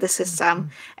created the system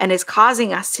and is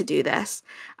causing us to do this.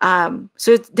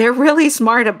 So they're really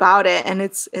smart about it. And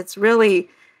it's really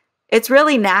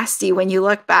nasty when you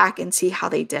look back and see how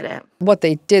they did it. What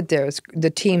they did there is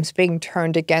the teams being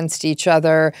turned against each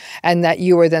other, and that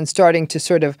you were then starting to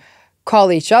sort of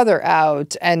call each other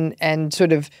out and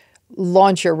sort of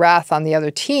launch your wrath on the other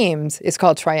teams is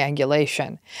called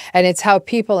triangulation. And it's how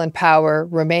people in power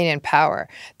remain in power.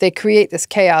 They create this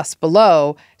chaos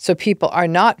below so people are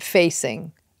not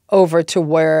facing over to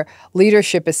where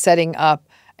leadership is setting up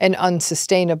an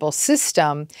unsustainable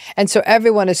system. And so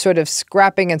everyone is sort of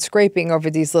scrapping and scraping over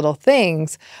these little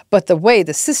things, but the way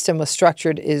the system was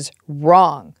structured is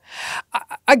wrong.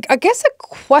 I guess a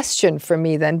question for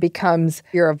me then becomes,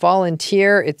 you're a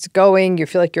volunteer, it's going, you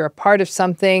feel like you're a part of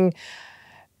something.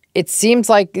 It seems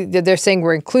like they're saying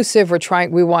we're inclusive,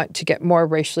 we want to get more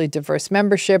racially diverse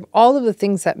membership, all of the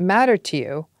things that matter to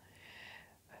you.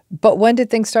 But when did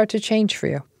things start to change for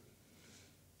you?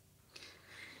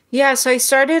 Yeah, so I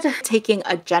started taking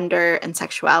a gender and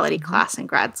sexuality class in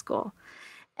grad school.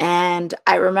 And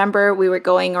I remember we were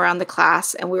going around the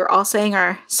class and we were all saying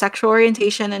our sexual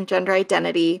orientation and gender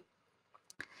identity.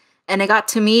 And it got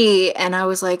to me and I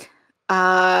was like,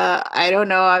 I don't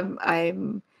know,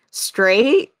 I'm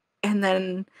straight. And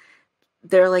then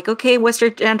they're like, okay, what's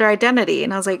your gender identity?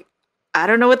 And I was like, I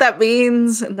don't know what that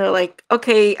means. And they're like,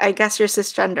 okay, I guess you're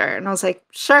cisgender. And I was like,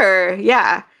 sure,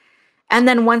 yeah. And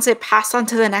then once it passed on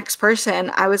to the next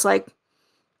person, I was like,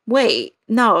 wait,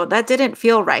 no, that didn't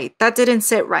feel right. That didn't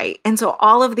sit right. And so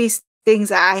all of these things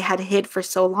that I had hid for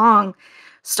so long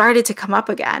started to come up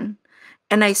again.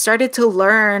 And I started to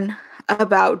learn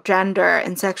about gender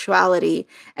and sexuality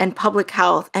and public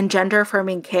health and gender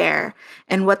affirming care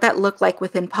and what that looked like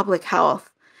within public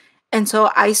health. And so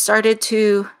I started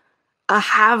to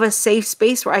have a safe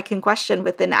space where I can question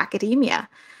within academia.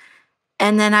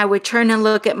 And then I would turn and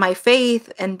look at my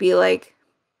faith and be like,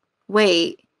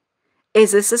 wait,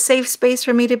 is this a safe space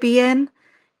for me to be in?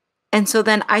 And so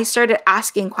then I started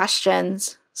asking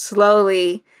questions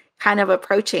slowly, kind of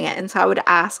approaching it. And so I would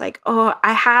ask like, oh,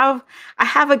 I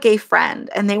have a gay friend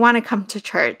and they want to come to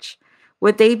church.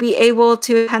 Would they be able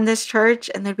to attend this church?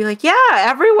 And they'd be like, yeah,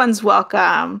 everyone's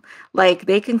welcome. Like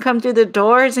they can come through the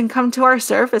doors and come to our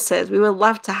services. We would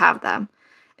love to have them.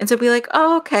 And so be like,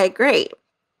 oh, okay, great.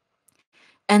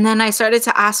 And then I started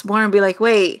to ask more and be like,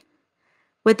 wait,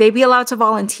 would they be allowed to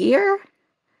volunteer?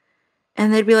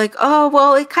 And they'd be like, oh,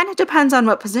 well, it kind of depends on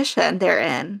what position they're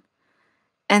in.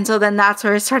 And so then that's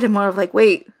where it started more of like,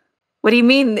 wait, what do you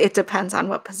mean it depends on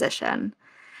what position?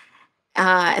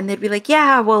 And they'd be like,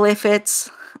 yeah, well, if it's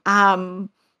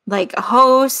like a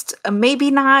host,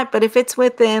 maybe not. But if it's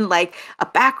within like a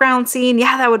background scene,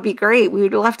 yeah, that would be great. We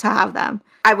would love to have them.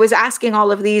 I was asking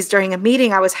all of these during a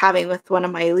meeting I was having with one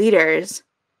of my leaders.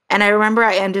 And I remember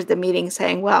I ended the meeting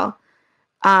saying, well,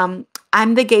 I'm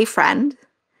the gay friend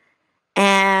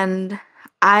and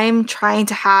I'm trying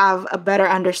to have a better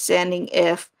understanding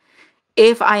if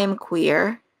I am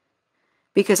queer,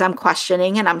 because I'm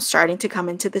questioning and I'm starting to come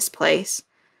into this place,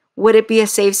 would it be a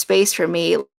safe space for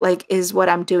me? Like, is what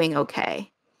I'm doing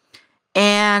okay?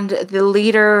 And the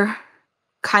leader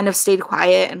kind of stayed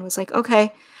quiet and was like,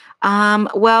 okay,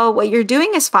 well, what you're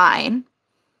doing is fine.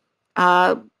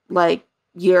 Like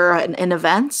you're in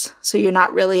events, so you're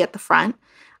not really at the front.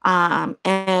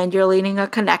 And you're leading a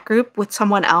connect group with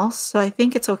someone else. So I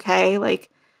think it's okay. Like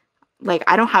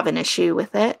I don't have an issue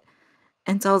with it.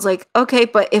 And so I was like, okay,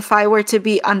 but if I were to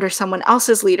be under someone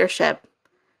else's leadership,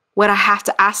 would I have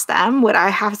to ask them? Would I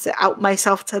have to out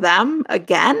myself to them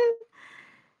again?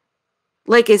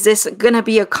 Like, is this going to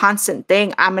be a constant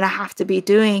thing I'm going to have to be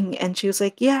doing? And she was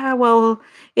like, yeah, well,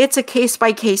 it's a case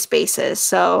by case basis.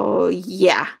 So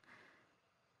yeah.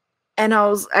 And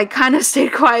I kind of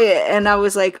stayed quiet and I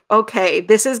was like, okay,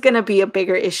 this is going to be a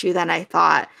bigger issue than I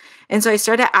thought. And so I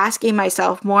started asking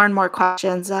myself more and more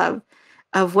questions of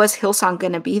was Hillsong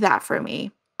going to be that for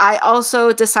me? I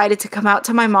also decided to come out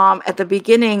to my mom at the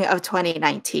beginning of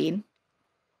 2019.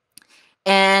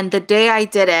 And the day I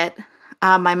did it,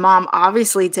 my mom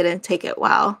obviously didn't take it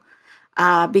well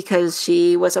because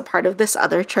she was a part of this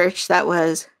other church that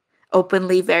was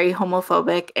openly very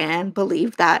homophobic and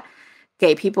believed that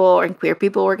gay people and queer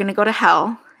people were going to go to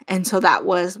hell. And so that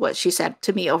was what she said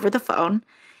to me over the phone,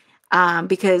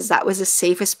 because that was the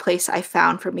safest place I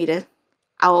found for me to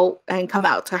come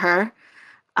out to her.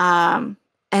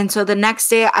 And so the next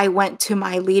day I went to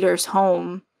my leader's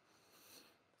home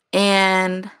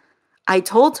and I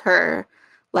told her,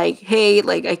 like, hey,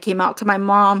 like I came out to my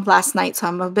mom last night, so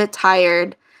I'm a bit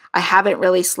tired. I haven't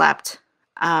really slept.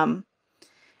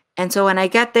 And so when I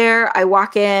get there, I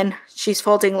walk in, she's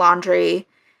folding laundry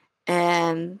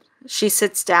and she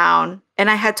sits down. And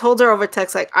I had told her over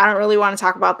text, like, I don't really want to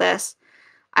talk about this.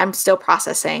 I'm still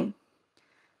processing.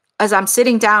 As I'm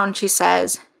sitting down, she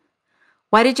says,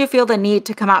 why did you feel the need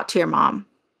to come out to your mom?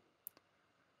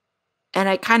 And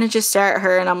I kind of just stare at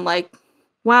her and I'm like,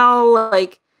 well,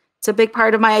 like, it's a big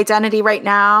part of my identity right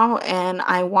now. And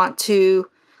I want to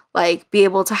like be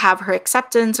able to have her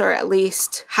acceptance or at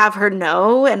least have her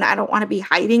know. And I don't want to be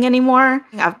hiding anymore.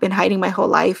 I've been hiding my whole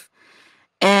life.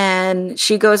 And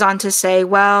she goes on to say,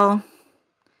 well,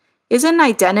 isn't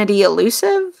identity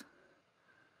elusive?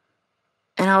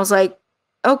 And I was like,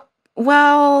 oh,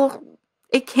 well,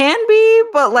 it can be,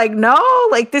 but like, no,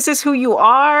 like, this is who you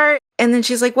are. And then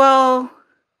she's like, well,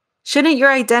 shouldn't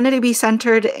your identity be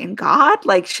centered in God?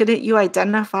 Like, shouldn't you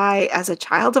identify as a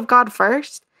child of God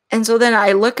first? And so then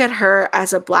I look at her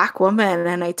as a Black woman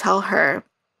and I tell her,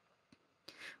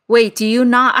 wait, do you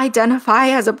not identify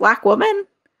as a Black woman?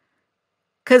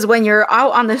 Because when you're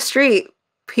out on the street,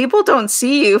 people don't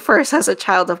see you first as a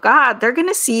child of God. They're going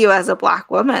to see you as a Black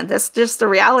woman. That's just the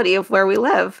reality of where we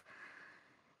live.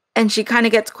 And she kind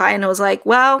of gets quiet and was like,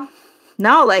 well,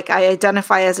 no, like, I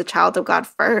identify as a child of God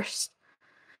first.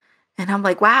 And I'm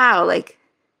like, wow, like,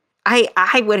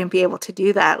 I wouldn't be able to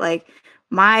do that. Like,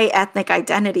 my ethnic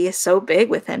identity is so big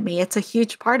within me. It's a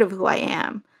huge part of who I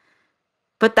am.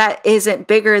 But that isn't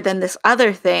bigger than this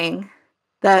other thing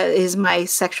that is my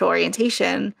sexual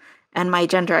orientation and my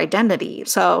gender identity.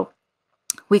 So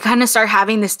we kind of start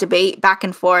having this debate back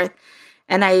and forth.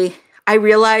 And I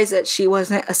realized that she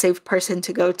wasn't a safe person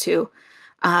to go to.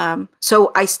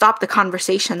 So I stopped the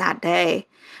conversation that day.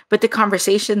 But the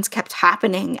conversations kept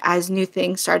happening as new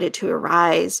things started to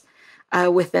arise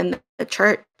within the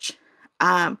church.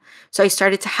 So I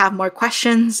started to have more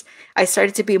questions. I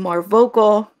started to be more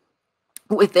vocal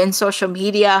within social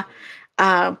media.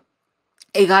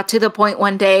 It got to the point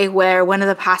one day where one of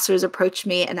the pastors approached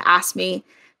me and asked me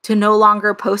to no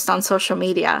longer post on social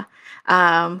media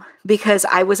because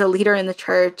I was a leader in the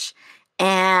church.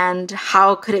 And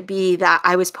how could it be that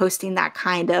I was posting that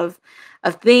kind of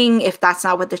thing if that's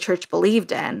not what the church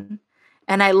believed in?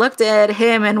 And I looked at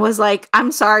him and was like,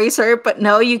 I'm sorry, sir, but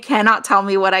no, you cannot tell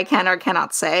me what I can or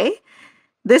cannot say.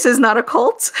 This is not a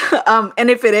cult. And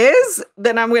if it is,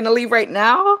 then I'm going to leave right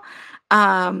now.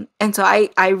 And so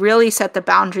I really set the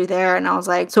boundary there. And I was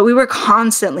like, so we were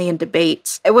constantly in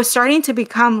debates. It was starting to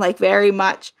become like very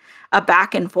much a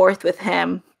back and forth with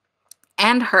him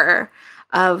and her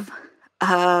of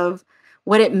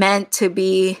what it meant to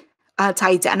be, to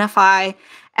identify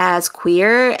as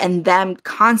queer, and them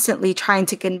constantly trying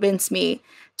to convince me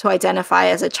to identify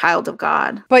as a child of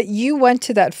God. But you went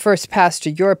to that first pastor,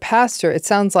 your pastor, it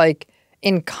sounds like,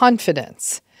 in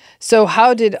confidence. So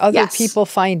how did other people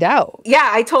find out? Yeah,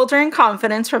 I told her in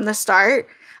confidence from the start.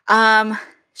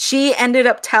 She ended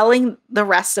up telling the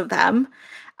rest of them.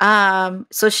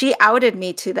 So she outed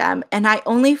me to them. And I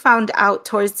only found out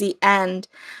towards the end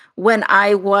when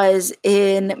I was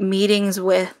in meetings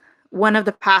with one of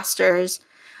the pastors.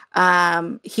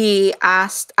 He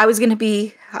asked, I was going to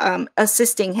be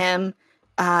assisting him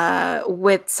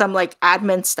with some like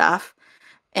admin stuff.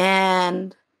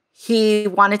 And he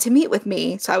wanted to meet with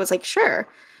me. So I was like, sure.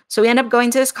 So we end up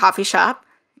going to this coffee shop.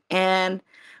 And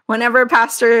whenever a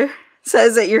pastor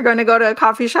says that you're going to go to a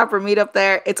coffee shop or meet up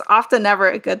there, it's often never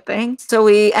a good thing. So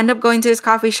we end up going to his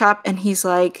coffee shop and he's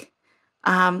like,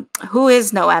 who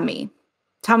is Noemi?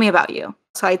 Tell me about you.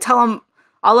 So I tell him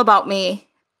all about me.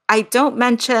 I don't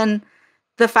mention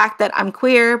the fact that I'm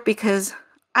queer because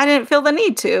I didn't feel the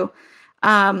need to.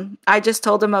 I just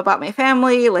told him about my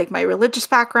family, like my religious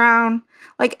background,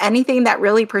 like anything that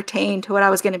really pertained to what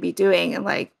I was going to be doing. And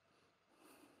like,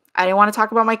 I didn't want to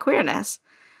talk about my queerness.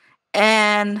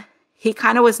 And he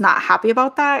kind of was not happy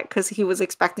about that because he was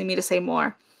expecting me to say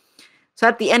more. So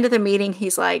at the end of the meeting,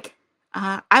 he's like,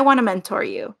 I want to mentor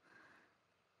you.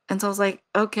 And so I was like,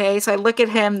 okay. So I look at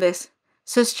him, this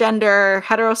cisgender,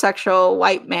 heterosexual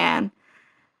white man.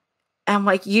 And I'm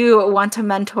like, you want to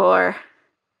mentor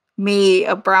me,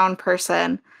 a brown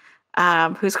person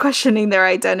who's questioning their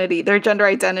identity, their gender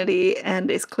identity, and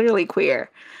is clearly queer.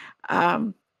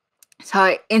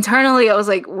 So internally, I was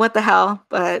like, what the hell?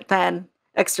 But then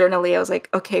externally, I was like,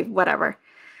 okay, whatever.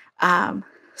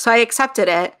 So I accepted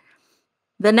it.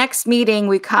 The next meeting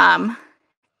we come,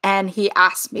 and he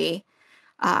asked me,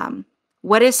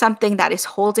 what is something that is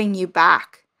holding you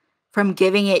back from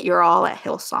giving it your all at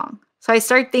Hillsong? So I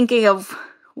start thinking of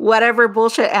whatever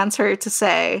bullshit answer to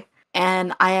say.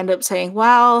 And I end up saying,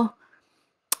 well,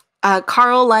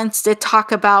 Carl Lentz did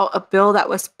talk about a bill that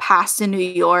was passed in New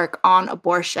York on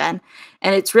abortion.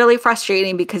 And it's really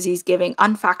frustrating because he's giving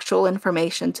unfactual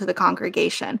information to the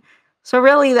congregation. So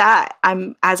really that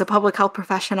as a public health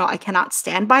professional, I cannot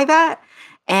stand by that.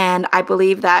 And I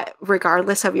believe that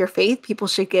regardless of your faith, people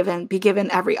should be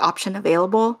given every option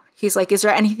available. He's like, is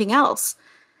there anything else?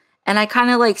 And I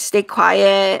kind of like stay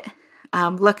quiet,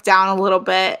 look down a little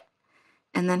bit.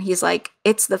 And then he's like,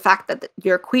 it's the fact that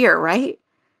you're queer, right?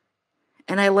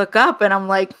 And I look up and I'm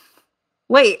like,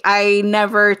 wait, I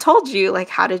never told you. Like,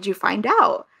 how did you find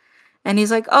out? And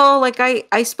he's like, oh, like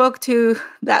I spoke to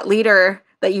that leader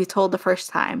that you told the first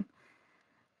time.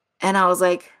 And I was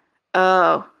like,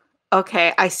 oh,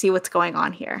 okay, I see what's going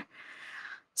on here.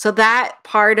 So that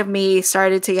part of me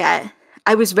started to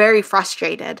I was very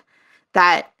frustrated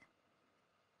that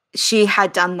she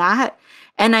had done that.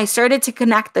 And I started to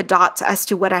connect the dots as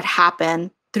to what had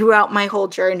happened throughout my whole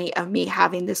journey of me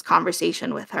having this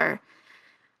conversation with her.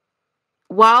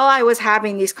 While I was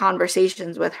having these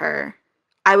conversations with her,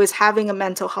 I was having a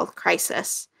mental health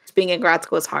crisis. Being in grad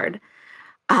school is hard.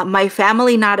 My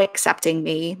family not accepting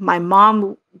me, my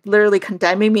mom literally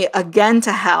condemning me again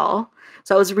to hell.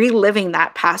 So I was reliving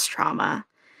that past trauma.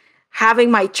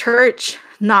 Having my church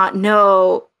not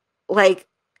know, like,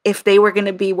 if they were going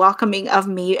to be welcoming of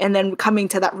me, and then coming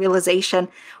to that realization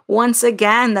once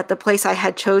again that the place I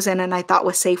had chosen and I thought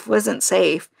was safe wasn't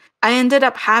safe. I ended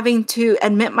up having to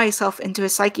admit myself into a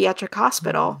psychiatric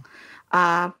hospital.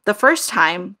 The first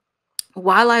time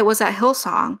while I was at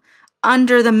Hillsong,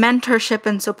 under the mentorship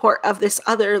and support of this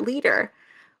other leader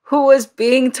who was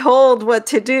being told what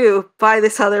to do by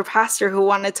this other pastor who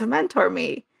wanted to mentor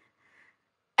me.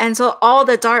 And so all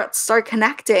the dots start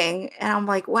connecting, and I'm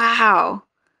like, wow,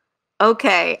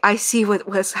 okay, I see what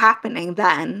was happening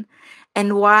then,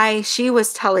 and why she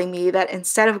was telling me that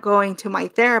instead of going to my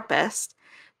therapist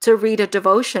to read a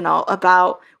devotional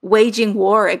about waging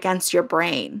war against your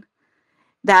brain,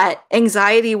 that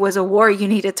anxiety was a war you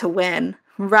needed to win,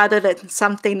 rather than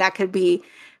something that could be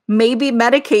maybe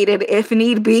medicated if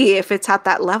need be, if it's at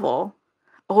that level,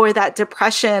 or that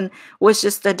depression was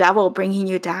just the devil bringing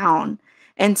you down.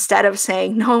 Instead of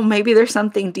saying, no, maybe there's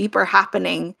something deeper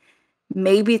happening.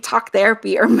 Maybe talk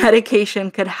therapy or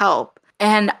medication could help.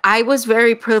 And I was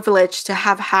very privileged to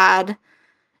have had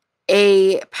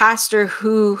a pastor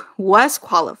who was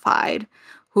qualified,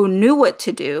 who knew what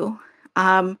to do.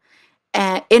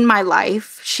 In my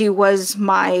life, she was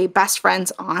my best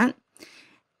friend's aunt.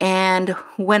 And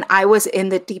when I was in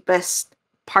the deepest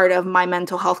part of my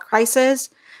mental health crisis,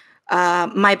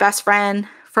 my best friend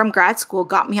from grad school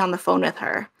got me on the phone with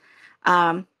her.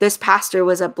 This pastor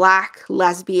was a Black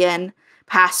lesbian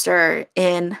pastor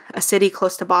in a city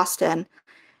close to Boston.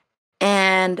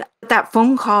 And that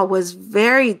phone call was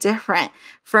very different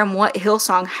from what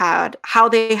Hillsong had, how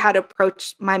they had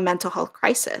approached my mental health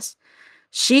crisis.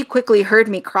 She quickly heard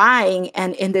me crying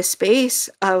and in this space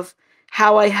of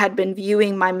how I had been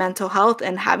viewing my mental health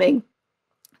and having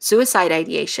suicide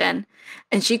ideation.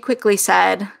 And she quickly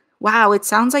said, wow, it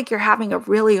sounds like you're having a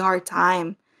really hard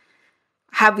time.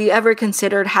 Have you ever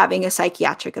considered having a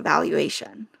psychiatric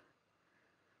evaluation?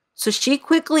 So she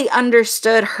quickly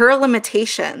understood her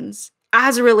limitations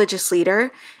as a religious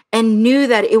leader and knew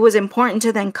that it was important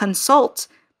to then consult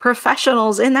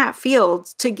professionals in that field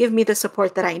to give me the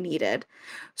support that I needed.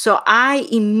 So I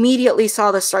immediately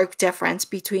saw the stark difference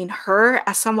between her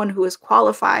as someone who was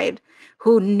qualified,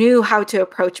 who knew how to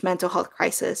approach mental health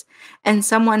crisis, and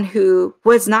someone who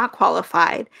was not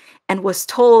qualified and was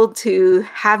told to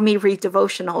have me read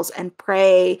devotionals and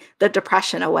pray the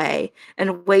depression away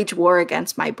and wage war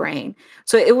against my brain.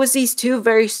 So it was these two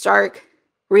very stark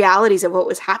realities of what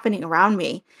was happening around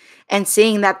me. And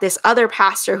seeing that this other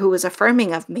pastor who was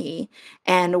affirming of me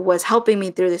and was helping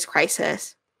me through this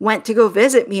crisis went to go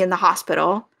visit me in the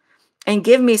hospital and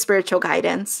give me spiritual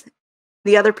guidance.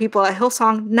 The other people at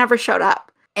Hillsong never showed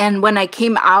up. And when I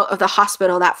came out of the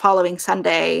hospital that following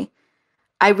Sunday,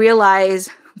 I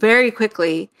realized very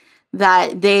quickly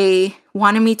that they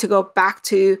wanted me to go back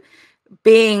to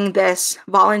being this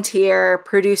volunteer,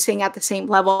 producing at the same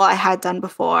level I had done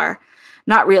before,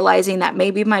 not realizing that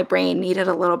maybe my brain needed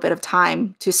a little bit of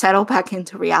time to settle back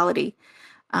into reality.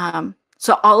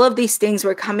 So all of these things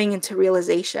were coming into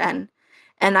realization.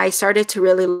 And I started to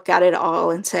really look at it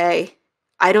all and say,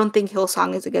 I don't think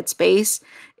Hillsong is a good space,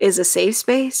 is a safe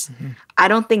space. Mm-hmm. I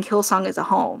don't think Hillsong is a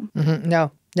home. Mm-hmm.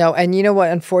 No. And you know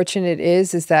what unfortunate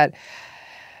is that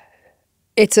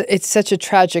it's such a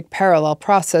tragic parallel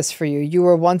process for you. You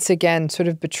were once again sort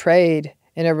of betrayed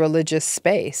in a religious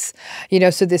space.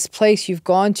 So this place you've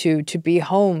gone to be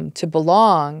home, to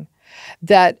belong,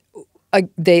 that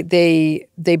they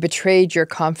betrayed your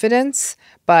confidence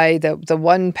by the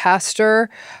one pastor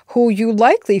who you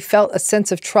likely felt a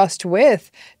sense of trust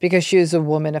with because she is a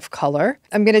woman of color.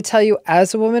 I'm going to tell you,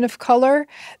 as a woman of color,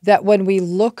 that when we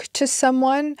look to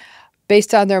someone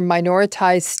based on their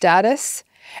minoritized status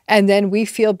and then we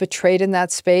feel betrayed in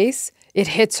that space, it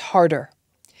hits harder.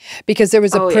 Because there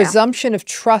was a presumption of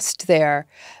trust there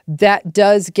that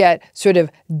does get sort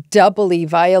of doubly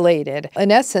violated.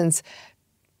 In essence,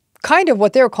 kind of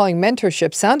what they were calling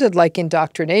mentorship sounded like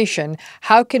indoctrination.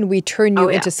 How can we turn you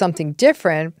into something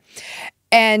different?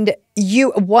 And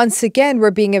you, once again,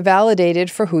 were being invalidated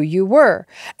for who you were.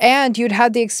 And you'd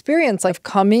had the experience of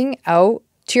coming out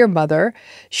to your mother.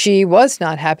 She was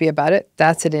not happy about it.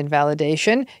 That's an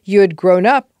invalidation. You had grown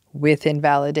up with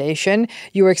invalidation.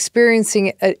 You were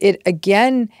experiencing it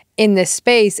again in this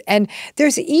space. And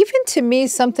there's even, to me,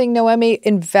 something, Noemi,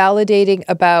 invalidating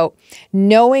about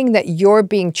knowing that you're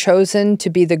being chosen to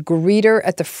be the greeter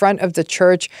at the front of the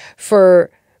church for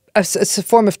a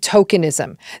form of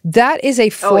tokenism. That is a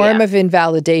form of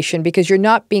invalidation because you're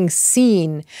not being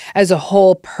seen as a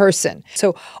whole person.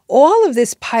 So all of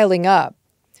this piling up,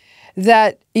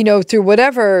 that, through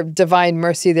whatever divine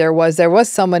mercy there was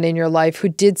someone in your life who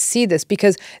did see this,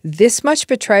 because this much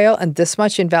betrayal and this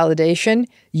much invalidation,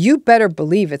 you better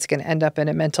believe it's going to end up in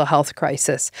a mental health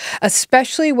crisis,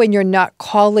 especially when you're not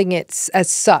calling it as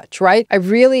such, right? I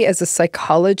really, as a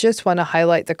psychologist, want to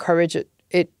highlight the courage it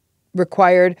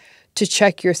required to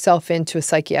check yourself into a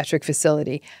psychiatric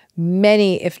facility.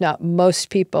 Many, if not most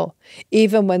people,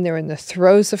 even when they're in the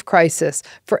throes of crisis,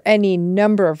 for any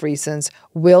number of reasons,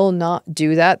 will not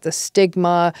do that. The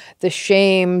stigma, the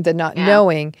shame, the not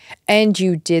knowing, and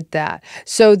you did that.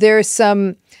 So there's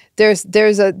a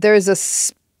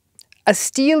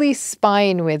steely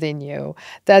spine within you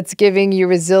that's giving you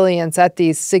resilience at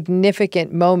these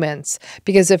significant moments.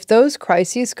 Because if those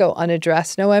crises go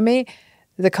unaddressed, Noemi,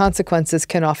 the consequences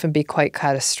can often be quite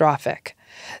catastrophic.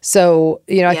 So,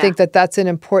 I think that that's an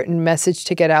important message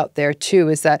to get out there too,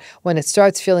 is that when it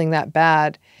starts feeling that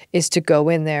bad, is to go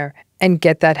in there and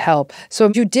get that help.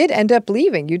 So you did end up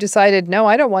leaving. You decided, no,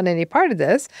 I don't want any part of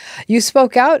this. You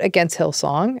spoke out against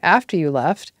Hillsong after you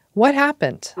left. What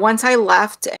happened? Once I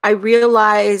left, I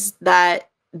realized that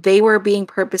they were being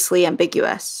purposely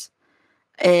ambiguous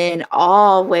in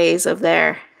all ways of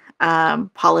their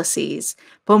policies,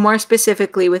 but more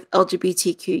specifically with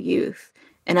LGBTQ youth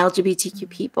and LGBTQ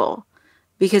people,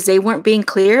 because they weren't being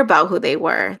clear about who they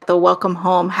were. The welcome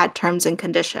home had terms and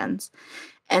conditions.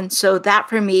 And so that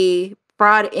for me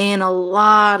brought in a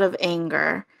lot of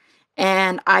anger.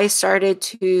 And I started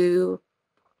to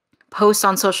post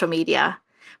on social media.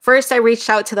 First, I reached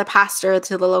out to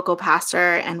the local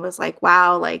pastor, and was like,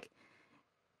 wow,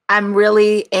 I'm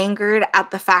really angered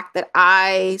at the fact that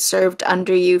I served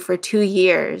under you for 2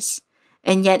 years,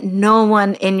 and yet no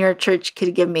one in your church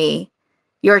could give me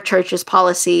your church's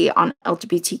policy on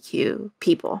LGBTQ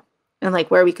people and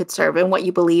where we could serve and what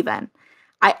you believe in.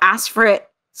 I asked for it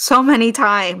so many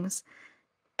times,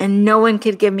 and no one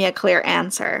could give me a clear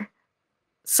answer.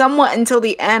 Somewhat until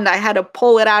the end, I had to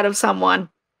pull it out of someone,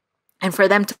 and for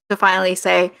them to finally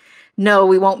say, no,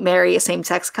 we won't marry a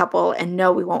same-sex couple, and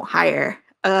no, we won't hire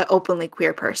an openly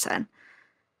queer person.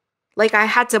 I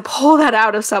had to pull that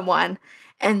out of someone.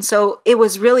 And so it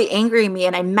was really angering me.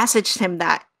 And I messaged him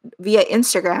that via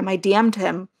Instagram. I DM'd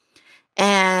him.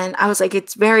 And I was like,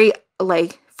 it's very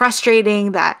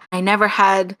frustrating that I never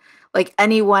had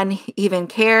anyone even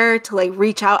care to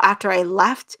reach out after I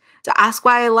left, to ask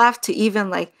why I left, to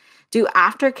even do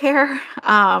aftercare.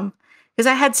 Because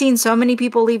I had seen so many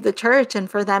people leave the church, and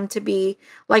for them to be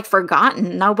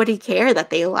forgotten, nobody cared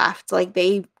that they left.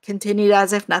 They continued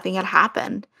as if nothing had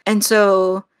happened. And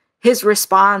so his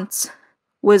response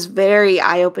was very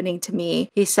eye-opening to me.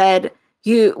 He said,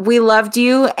 we loved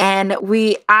you, and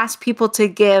we asked people to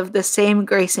give the same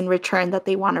grace in return that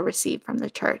they want to receive from the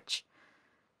church.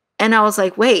 And I was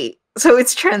like, wait, so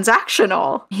it's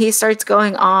transactional. He starts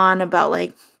going on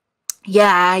about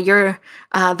you're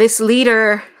this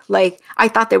leader. I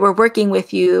thought they were working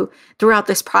with you throughout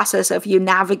this process of you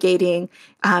navigating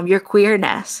your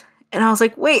queerness. And I was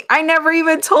like, wait, I never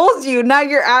even told you. Now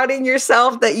you're outing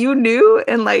yourself that you knew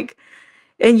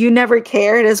and you never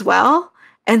cared as well.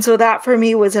 And so that for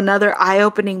me was another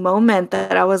eye-opening moment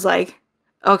that I was like,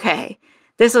 okay,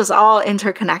 this was all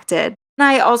interconnected. And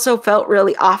I also felt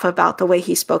really off about the way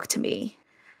he spoke to me,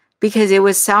 because it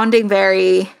was sounding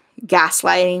very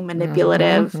gaslighting,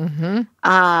 manipulative,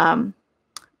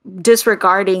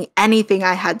 disregarding anything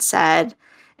I had said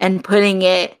and putting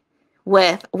it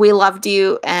with, we loved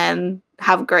you and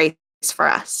have grace for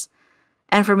us.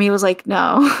 And for me, it was like,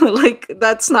 no,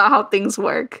 that's not how things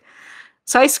work.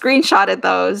 So I screenshotted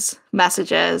those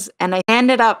messages and I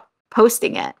ended up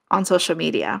posting it on social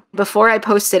media. Before I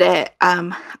posted it,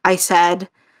 I said,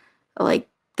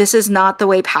 this is not the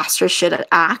way pastors should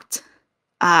act.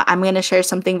 I'm going to share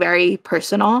something very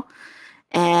personal.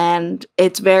 And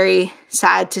it's very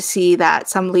sad to see that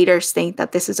some leaders think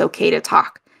that this is okay to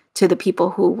talk to the people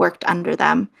who worked under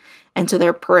them and to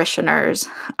their parishioners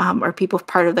or people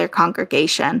part of their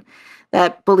congregation,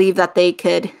 that believe that they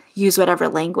could use whatever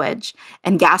language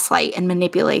and gaslight and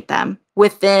manipulate them.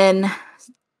 Within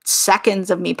seconds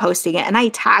of me posting it, and I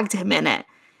tagged him in it,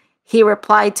 he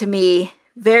replied to me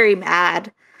very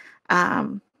mad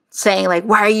saying like,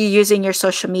 why are you using your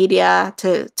social media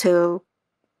to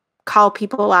call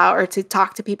people out or to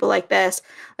talk to people like this?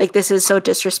 Like, this is so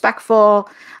disrespectful.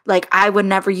 Like, I would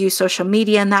never use social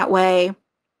media in that way.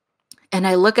 And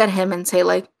I look at him and say,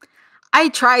 like, I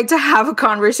tried to have a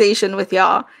conversation with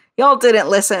y'all. Y'all didn't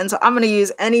listen. So I'm going to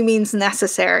use any means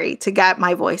necessary to get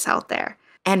my voice out there.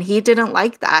 And he didn't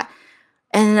like that.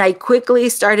 And I quickly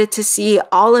started to see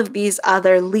all of these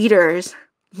other leaders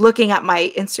looking at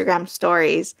my Instagram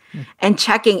stories and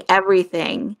checking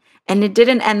everything. And it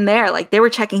didn't end there. Like, they were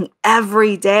checking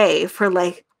every day for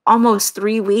like almost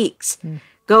 3 weeks,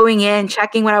 going in,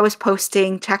 checking what I was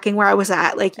posting, checking where I was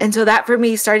at. Like, and so that for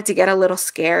me started to get a little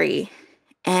scary.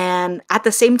 And at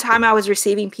the same time, I was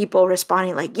receiving people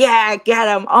responding like, yeah, get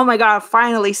him. Oh my God,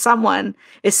 finally someone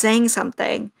is saying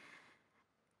something.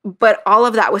 But all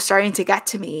of that was starting to get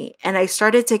to me. And I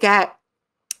started to get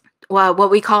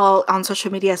what we call on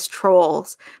social media as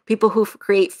trolls, people who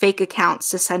create fake accounts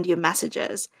to send you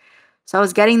messages. So I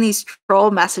was getting these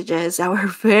troll messages that were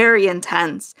very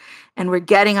intense and were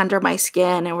getting under my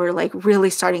skin and were like really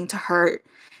starting to hurt.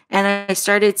 And I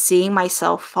started seeing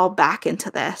myself fall back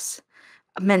into this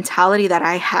mentality that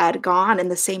I had gone in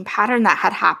the same pattern that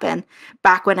had happened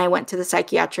back when I went to the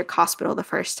psychiatric hospital the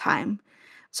first time.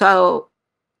 So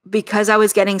because I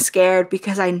was getting scared,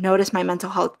 because I noticed my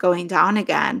mental health going down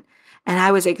again, and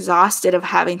I was exhausted of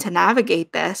having to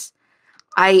navigate this,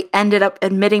 I ended up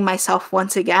admitting myself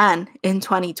once again in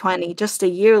 2020, just a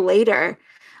year later,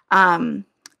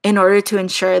 in order to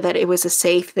ensure that it was a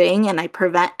safe thing and I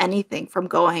prevent anything from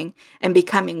going and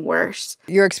becoming worse.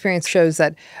 Your experience shows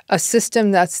that a system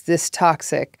that's this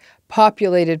toxic,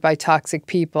 populated by toxic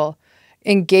people,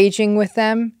 engaging with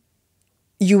them,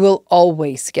 you will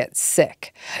always get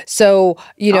sick. So,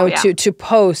 to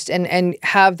post and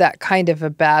have that kind of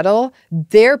a battle,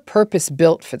 they're purpose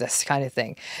built for this kind of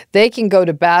thing. They can go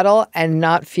to battle and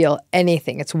not feel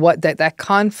anything. It's what that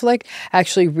conflict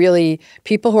actually really,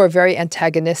 people who are very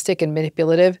antagonistic and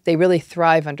manipulative, they really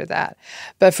thrive under that.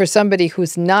 But for somebody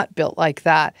who's not built like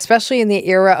that, especially in the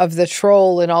era of the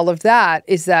troll and all of that,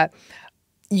 is that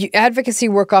advocacy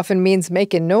work often means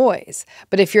making noise.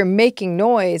 But if you're making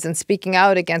noise and speaking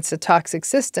out against a toxic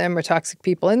system or toxic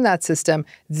people in that system,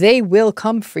 they will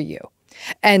come for you.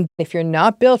 And if you're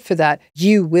not built for that,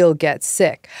 you will get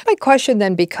sick. My question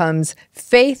then becomes,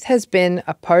 faith has been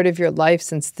a part of your life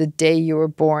since the day you were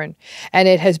born. And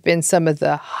it has been some of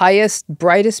the highest,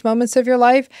 brightest moments of your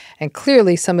life, and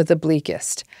clearly some of the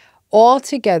bleakest.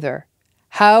 Altogether,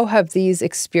 how have these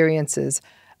experiences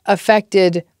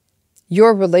affected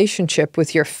your relationship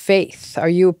with your faith? Are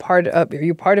you part of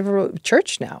a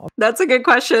church now? That's a good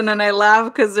question, and I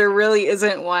laugh because there really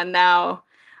isn't one now.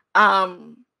 I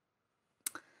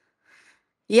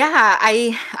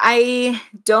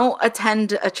don't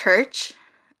attend a church.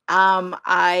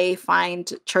 I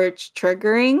find church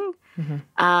triggering,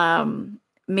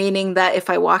 meaning that if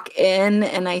I walk in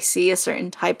and I see a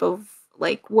certain type of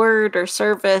like word or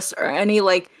service or any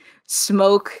like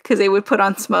smoke, because they would put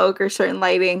on smoke or certain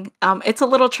lighting, it's a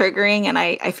little triggering, and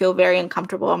I feel very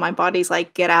uncomfortable, and my body's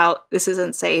like, get out, this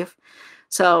isn't safe.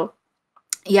 So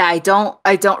yeah, I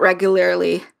don't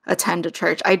regularly attend a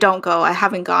church. I don't go. I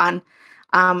haven't gone.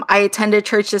 I attended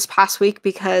church this past week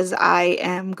because I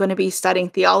am going to be studying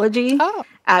theology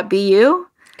at BU.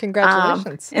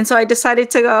 Congratulations. And so I decided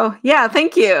to go. Yeah,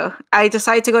 thank you. I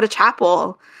decided to go to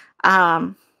chapel,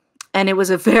 and it was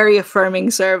a very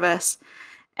affirming service.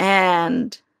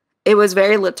 And it was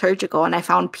very liturgical, and I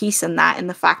found peace in that, in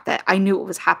the fact that I knew what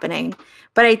was happening,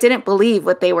 but I didn't believe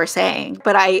what they were saying,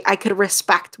 but I could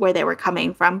respect where they were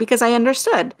coming from because I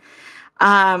understood.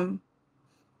 But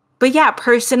yeah,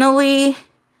 personally,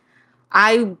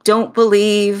 I don't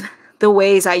believe the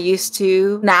ways I used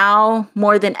to now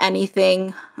more than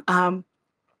anything.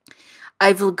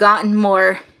 I've gotten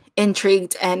more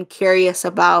intrigued and curious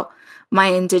about my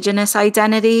Indigenous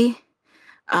identity.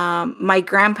 My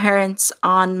grandparents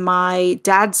on my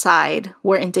dad's side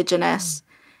were Indigenous,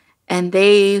 and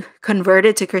they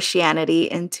converted to Christianity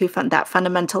into that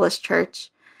fundamentalist church,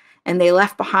 and they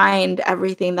left behind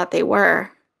everything that they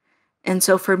were. And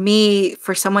so for me,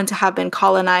 for someone to have been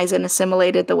colonized and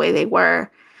assimilated the way they were,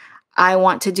 I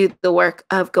want to do the work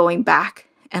of going back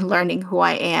and learning who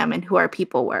I am and who our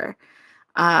people were.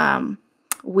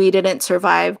 We didn't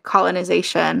survive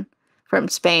colonization from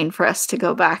Spain for us to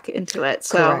go back into it.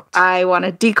 So correct. I want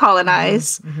to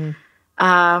decolonize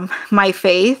my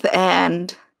faith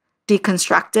and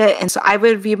deconstruct it. And so I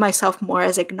would view myself more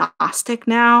as agnostic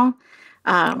now.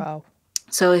 Wow.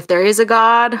 So if there is a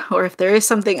God, or if there is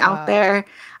something out there,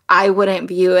 I wouldn't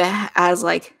view it as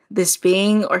like this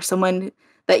being or someone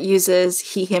that uses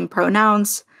he, him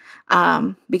pronouns.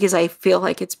 because I feel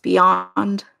like it's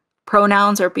beyond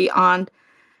pronouns or beyond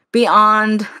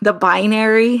the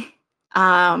binary.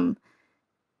 And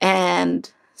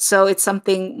so it's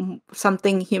something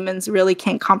humans really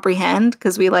can't comprehend,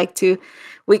 because we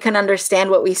can understand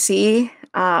what we see.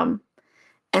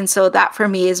 And so that for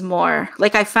me is more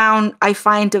like I find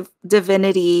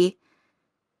divinity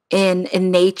in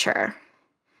nature.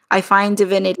 I find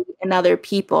divinity in other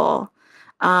people.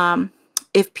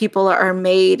 If people are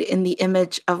made in the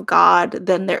image of God,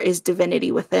 then there is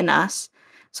divinity within us.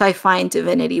 So I find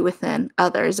divinity within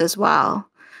others as well,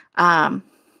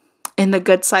 in the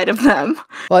good side of them.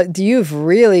 Well, you've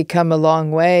really come a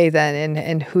long way then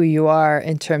in who you are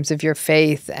in terms of your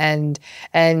faith, and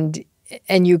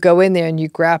you go in there and you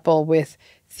grapple with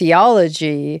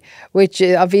theology, which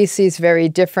obviously is very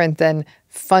different than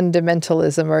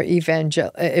fundamentalism or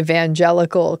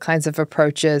evangelical kinds of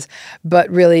approaches, but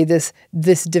really this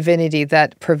divinity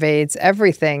that pervades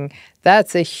everything.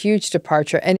 That's a huge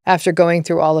departure. And after going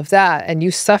through all of that, and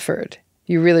you suffered,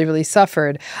 you really, really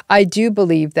suffered, I do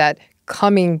believe that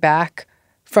coming back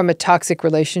from a toxic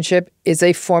relationship is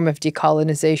a form of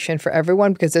decolonization for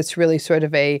everyone, because it's really sort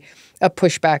of a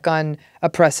pushback on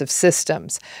oppressive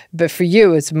systems. But for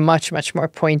you, it's much, much more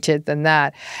pointed than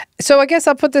that. So I guess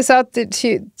I'll put this out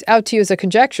to you as a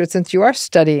conjecture, since you are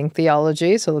studying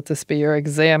theology. So let this be your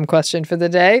exam question for the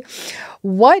day.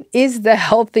 What is the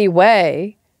healthy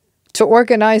way to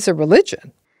organize a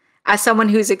religion? As someone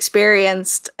who's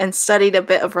experienced and studied a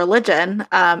bit of religion,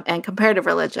 and comparative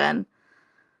religion,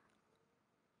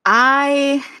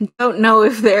 I don't know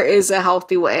if there is a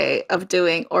healthy way of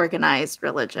doing organized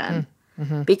religion,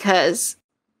 because,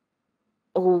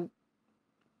 personally,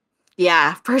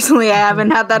 I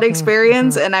haven't had that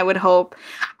experience, and I would hope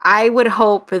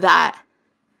that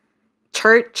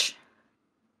church,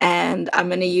 and I'm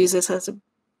going to use this as a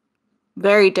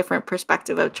very different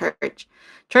perspective of church.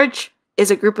 Church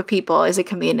is a group of people, is a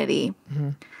community.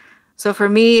 So for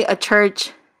me, a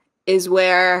church is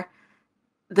where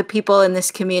the people in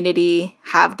this community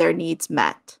have their needs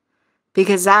met,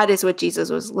 because that is what Jesus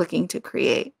was looking to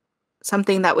create,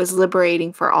 something that was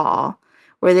liberating for all,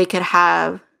 where they could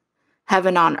have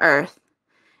heaven on earth.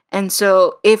 And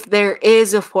so if there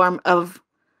is a form of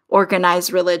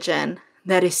organized religion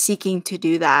that is seeking to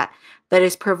do that, that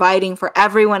is providing for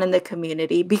everyone in the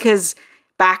community, because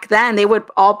back then they would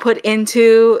all put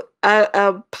into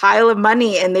a pile of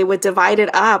money and they would divide it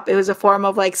up. It was a form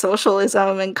of like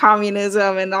socialism and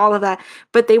communism and all of that,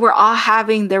 but they were all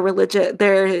having their religion,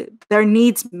 their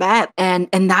needs met. And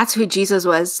that's who Jesus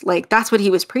was. Like, that's what he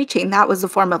was preaching. That was the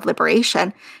form of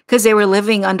liberation, because they were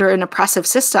living under an oppressive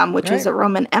system, which was the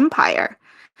Roman Empire.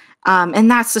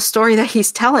 And that's the story that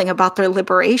he's telling about their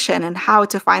liberation and how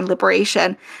to find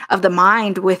liberation of the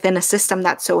mind within a system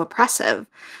that's so oppressive.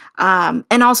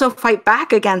 And also fight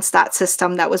back against that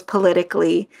system that was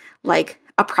politically like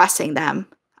oppressing them.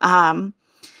 And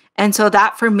so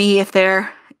that for me, if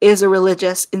there is a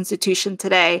religious institution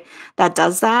today that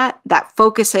does that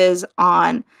focuses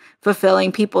on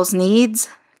fulfilling people's needs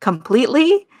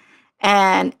completely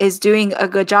and is doing a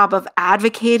good job of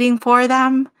advocating for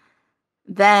them,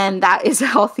 then that is a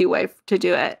healthy way to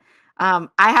do it. I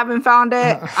haven't found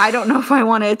it. I don't know if I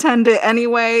want to attend it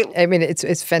anyway. I mean,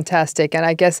 it's fantastic. And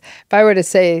I guess if I were to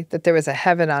say that there was a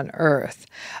heaven on earth,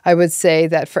 I would say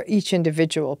that for each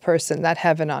individual person, that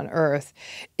heaven on earth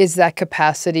is that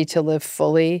capacity to live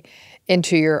fully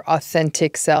into your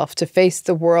authentic self, to face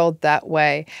the world that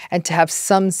way, and to have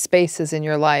some spaces in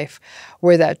your life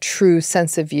where that true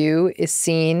sense of you is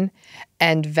seen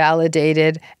and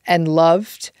validated and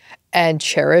loved and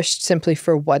cherished simply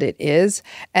for what it is,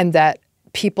 and that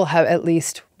people have at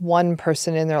least one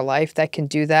person in their life that can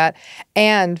do that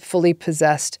and fully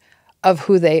possessed of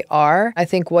who they are. I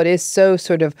think what is so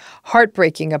sort of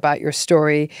heartbreaking about your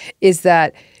story is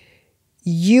that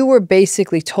you were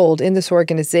basically told in this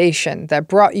organization that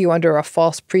brought you under a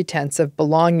false pretense of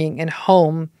belonging and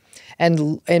home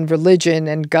and religion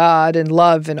and God and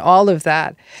love and all of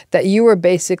that, that you were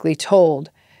basically told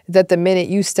that the minute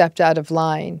you stepped out of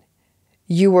line,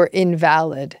 you were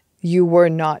invalid, you were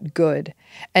not good.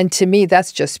 And to me,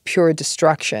 that's just pure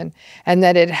destruction. And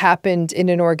that it happened in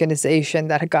an organization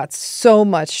that had got so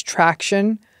much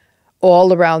traction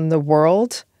all around the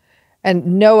world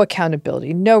and no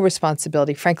accountability, no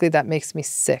responsibility. Frankly, that makes me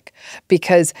sick,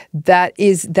 because that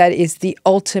is the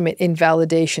ultimate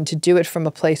invalidation, to do it from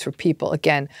a place where people,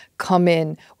 again, come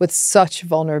in with such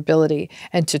vulnerability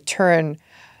and to turn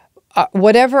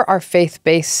whatever our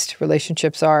faith-based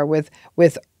relationships are with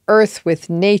earth, with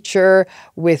nature,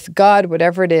 with God,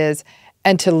 whatever it is,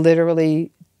 and to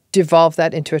literally devolve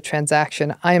that into a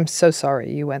transaction. I am so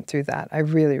sorry you went through that. I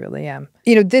really, really am.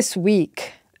 This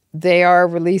week they are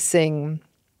releasing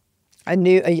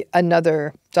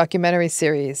another documentary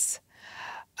series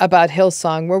about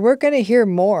Hillsong, where we're going to hear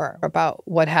more about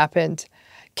what happened.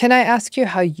 Can I ask you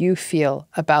how you feel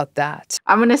about that?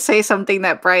 I'm going to say something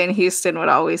that Brian Houston would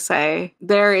always say.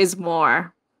 There is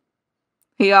more.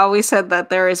 He always said that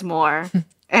there is more.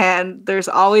 And there's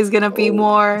always going to be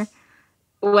more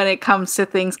when it comes to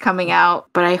things coming out.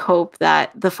 But I hope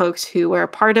that the folks who were a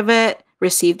part of it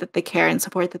receive the care and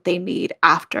support that they need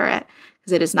after it.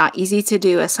 Because it is not easy to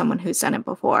do as someone who's done it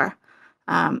before.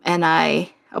 And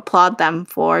I applaud them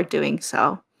for doing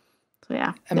so. So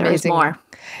yeah, amazing. There is more.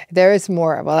 There is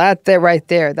more. Well, right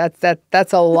there.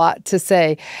 That's a lot to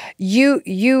say.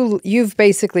 You've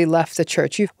basically left the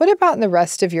church. What about in the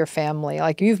rest of your family?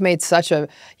 Like you've made such a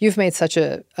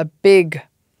big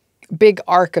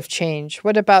arc of change.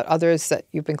 What about others that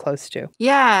you've been close to?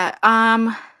 Yeah.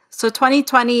 So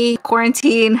 2020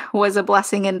 quarantine was a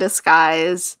blessing in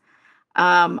disguise.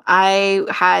 I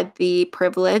had the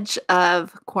privilege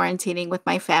of quarantining with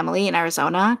my family in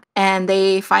Arizona, and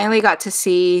they finally got to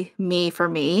see me for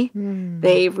me.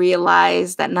 They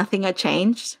realized that nothing had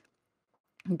changed,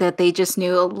 that they just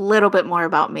knew a little bit more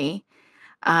about me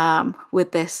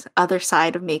with this other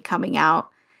side of me coming out.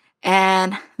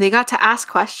 And they got to ask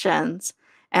questions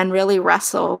and really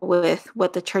wrestle with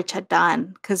what the church had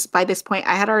done. Because by this point,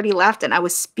 I had already left and I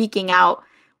was speaking out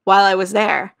while I was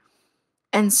there.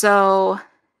 And so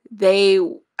they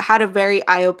had a very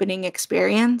eye-opening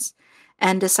experience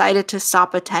and decided to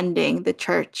stop attending the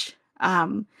church.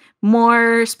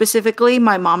 More specifically,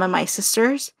 my mom and my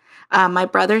sisters. My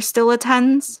brother still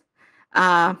attends,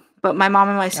 but my mom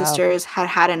and my sisters had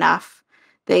had enough.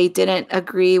 They didn't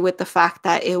agree with the fact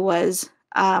that it was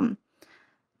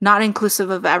not inclusive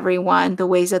of everyone, the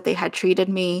ways that they had treated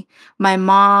me. My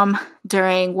mom,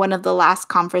 during one of the last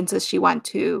conferences she went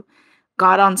to,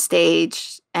 got on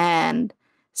stage and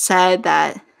said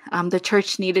that the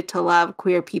church needed to love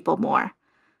queer people more.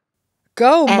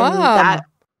 Go, Mom!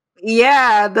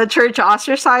 The church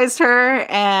ostracized her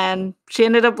and she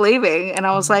ended up leaving. And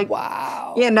I was like,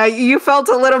 wow. You felt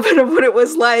a little bit of what it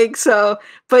was like. So,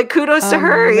 but kudos to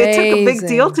her. It took a big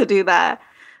deal to do that.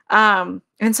 And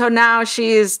so now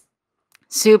she's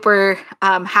super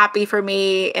happy for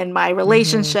me in my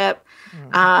relationship.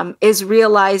 Is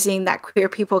realizing that queer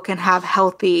people can have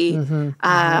healthy,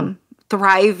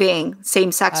 thriving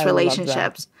same-sex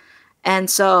relationships. And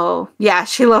so,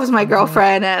 she loves my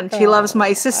girlfriend, and she loves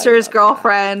my sister's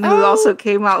girlfriend, who also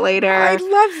came out later. I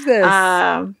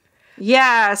love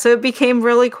this. So it became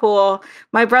really cool.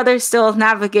 My brother's still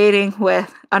navigating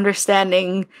with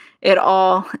understanding it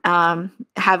all,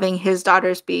 having his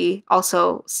daughters be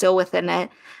also still within it.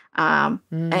 And,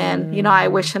 I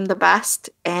wish him the best,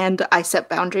 and I set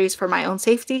boundaries for my own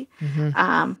safety.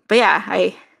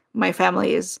 But my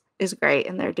family is great,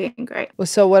 and they're doing great. Well,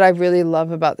 so what I really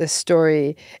love about this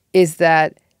story is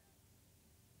that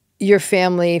your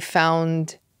family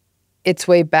found its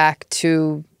way back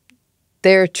to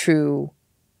their true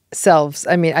selves.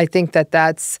 I mean, I think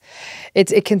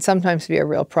it can sometimes be a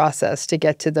real process to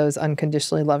get to those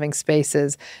unconditionally loving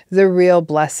spaces. The real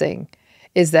blessing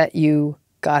is that you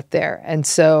got there. And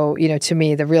so, to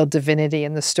me, the real divinity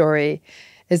in the story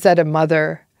is that a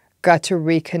mother got to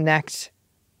reconnect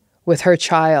with her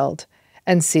child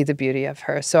and see the beauty of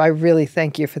her. So I really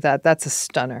thank you for that. That's a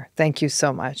stunner. Thank you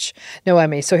so much,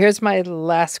 Noemi. So here's my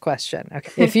last question.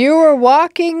 Okay. If you were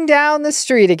walking down the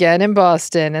street again in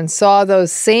Boston and saw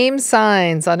those same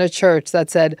signs on a church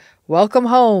that said, "Welcome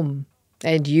home,"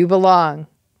 and "You belong,"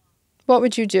 what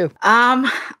would you do?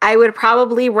 I would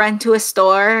probably run to a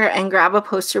store and grab a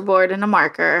poster board and a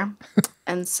marker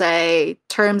and say,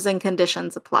 "Terms and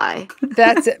conditions apply."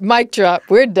 That's it. Mic drop.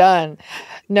 We're done.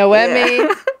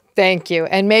 Noemi, thank you.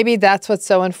 And maybe that's what's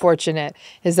so unfortunate,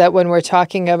 is that when we're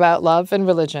talking about love and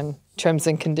religion, terms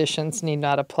and conditions need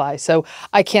not apply. So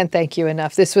I can't thank you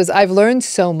enough. I've learned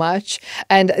so much,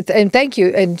 and thank you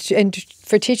and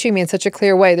for teaching me in such a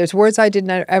clear way. There's words I've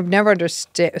never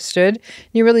understood.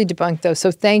 You really debunked those.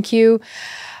 So thank you.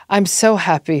 I'm so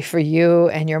happy for you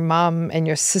and your mom and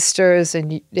your sisters,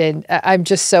 and I'm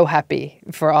just so happy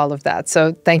for all of that.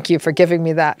 So thank you for giving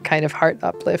me that kind of heart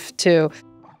uplift too.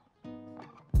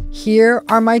 Here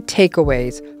are my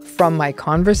takeaways from my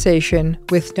conversation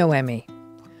with Noemi.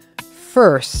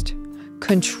 First,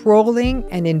 controlling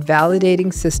and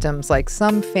invalidating systems like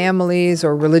some families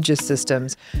or religious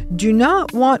systems do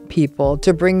not want people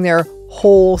to bring their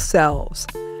whole selves.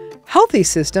 Healthy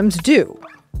systems do.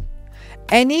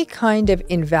 Any kind of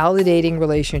invalidating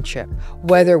relationship,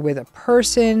 whether with a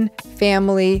person,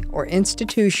 family, or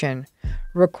institution,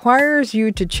 requires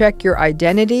you to check your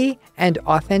identity and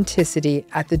authenticity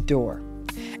at the door.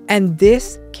 And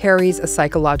this carries a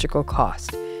psychological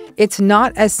cost. It's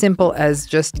not as simple as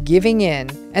just giving in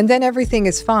and then everything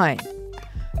is fine.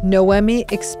 Noemi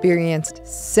experienced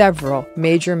several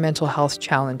major mental health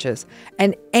challenges,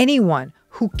 and anyone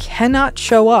who cannot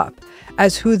show up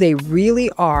as who they really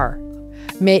are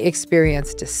may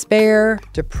experience despair,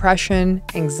 depression,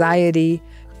 anxiety,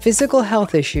 physical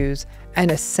health issues, and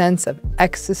a sense of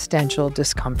existential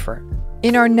discomfort.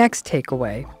 In our next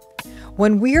takeaway,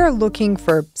 when we are looking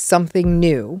for something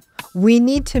new, we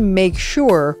need to make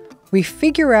sure we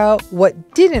figure out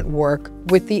what didn't work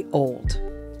with the old.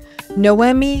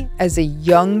 Noemi, as a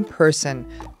young person,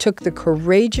 took the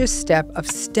courageous step of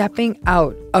stepping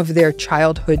out of their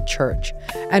childhood church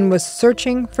and was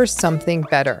searching for something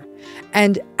better.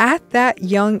 And at that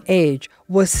young age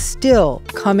was still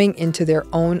coming into their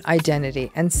own identity.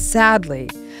 And sadly,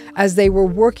 as they were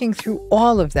working through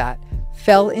all of that,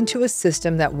 fell into a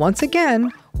system that once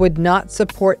again would not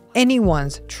support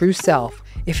anyone's true self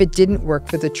if it didn't work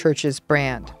for the church's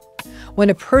brand. When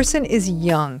a person is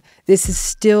young, this is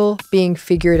still being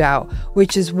figured out,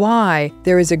 which is why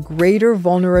there is a greater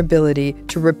vulnerability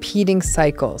to repeating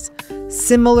cycles.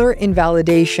 Similar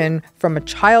invalidation from a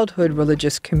childhood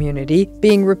religious community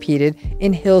being repeated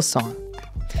in Hillsong.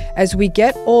 As we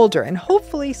get older and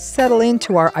hopefully settle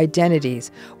into our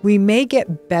identities, we may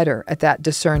get better at that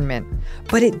discernment.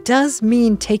 But it does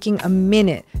mean taking a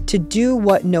minute to do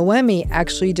what Noemi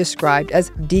actually described as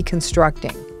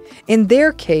deconstructing. In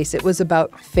their case, it was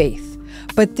about faith.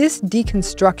 But this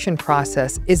deconstruction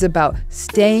process is about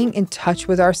staying in touch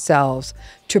with ourselves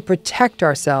to protect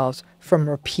ourselves from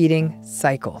repeating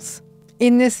cycles.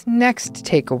 In this next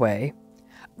takeaway,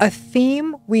 a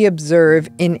theme we observe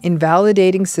in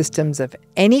invalidating systems of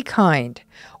any kind,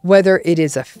 whether it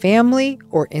is a family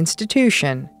or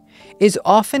institution, is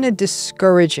often a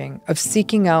discouraging of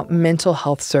seeking out mental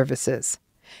health services.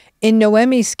 In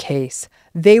Noemi's case,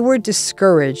 they were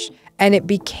discouraged and it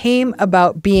became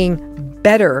about being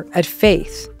better at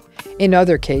faith. In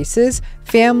other cases,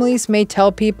 families may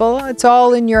tell people it's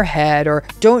all in your head or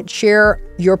don't share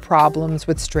your problems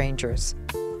with strangers.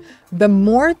 The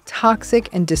more toxic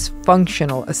and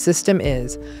dysfunctional a system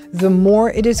is, the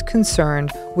more it is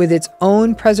concerned with its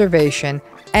own preservation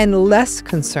and less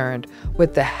concerned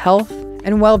with the health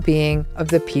and well-being of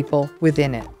the people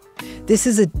within it. This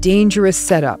is a dangerous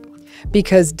setup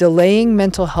because delaying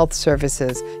mental health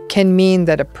services can mean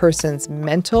that a person's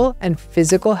mental and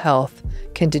physical health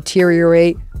can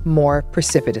deteriorate more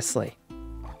precipitously.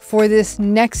 For this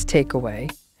next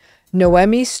takeaway,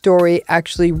 Noemi's story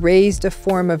actually raised a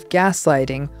form of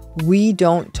gaslighting we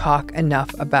don't talk enough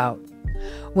about.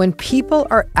 When people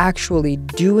are actually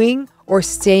doing or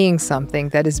saying something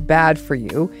that is bad for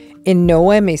you, in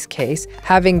Noemi's case,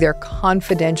 having their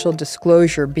confidential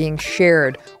disclosure being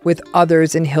shared with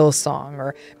others in Hillsong,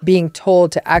 or being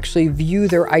told to actually view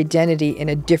their identity in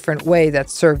a different way that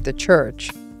served the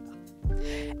church,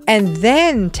 and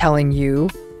then telling you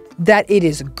that it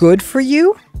is good for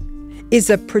you, is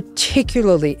a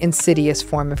particularly insidious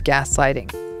form of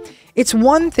gaslighting. It's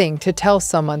one thing to tell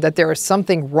someone that there is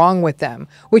something wrong with them,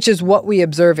 which is what we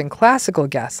observe in classical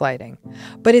gaslighting.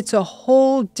 But it's a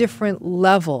whole different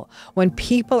level when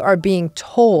people are being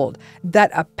told that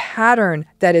a pattern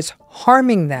that is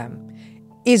harming them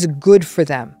is good for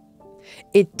them.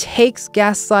 It takes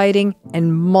gaslighting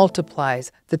and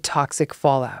multiplies the toxic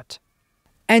fallout.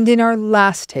 And in our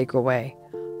last takeaway,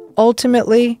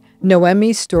 ultimately,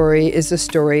 Noemi's story is a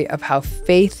story of how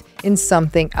faith in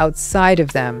something outside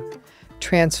of them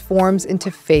transforms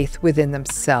into faith within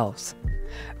themselves.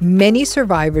 Many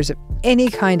survivors of any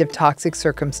kind of toxic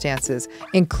circumstances,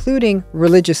 including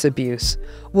religious abuse,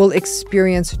 will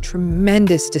experience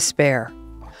tremendous despair.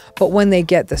 But when they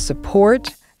get the support,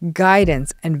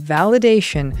 guidance, and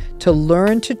validation to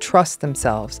learn to trust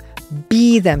themselves,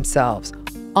 be themselves,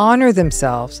 honor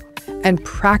themselves, and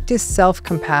practice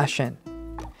self-compassion,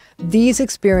 these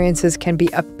experiences can be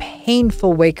a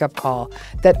painful wake-up call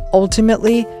that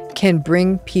ultimately can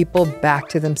bring people back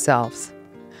to themselves.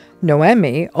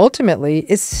 Noemi ultimately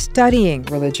is studying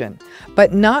religion,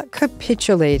 but not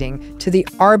capitulating to the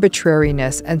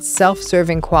arbitrariness and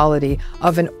self-serving quality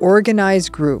of an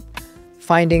organized group,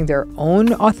 finding their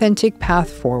own authentic path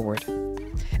forward.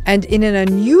 And in an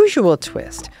unusual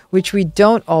twist, which we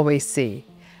don't always see,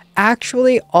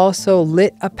 actually also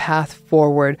lit a path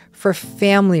forward for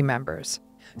family members.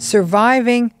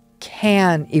 Surviving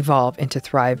can evolve into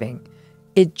thriving.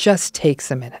 It just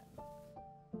takes a minute.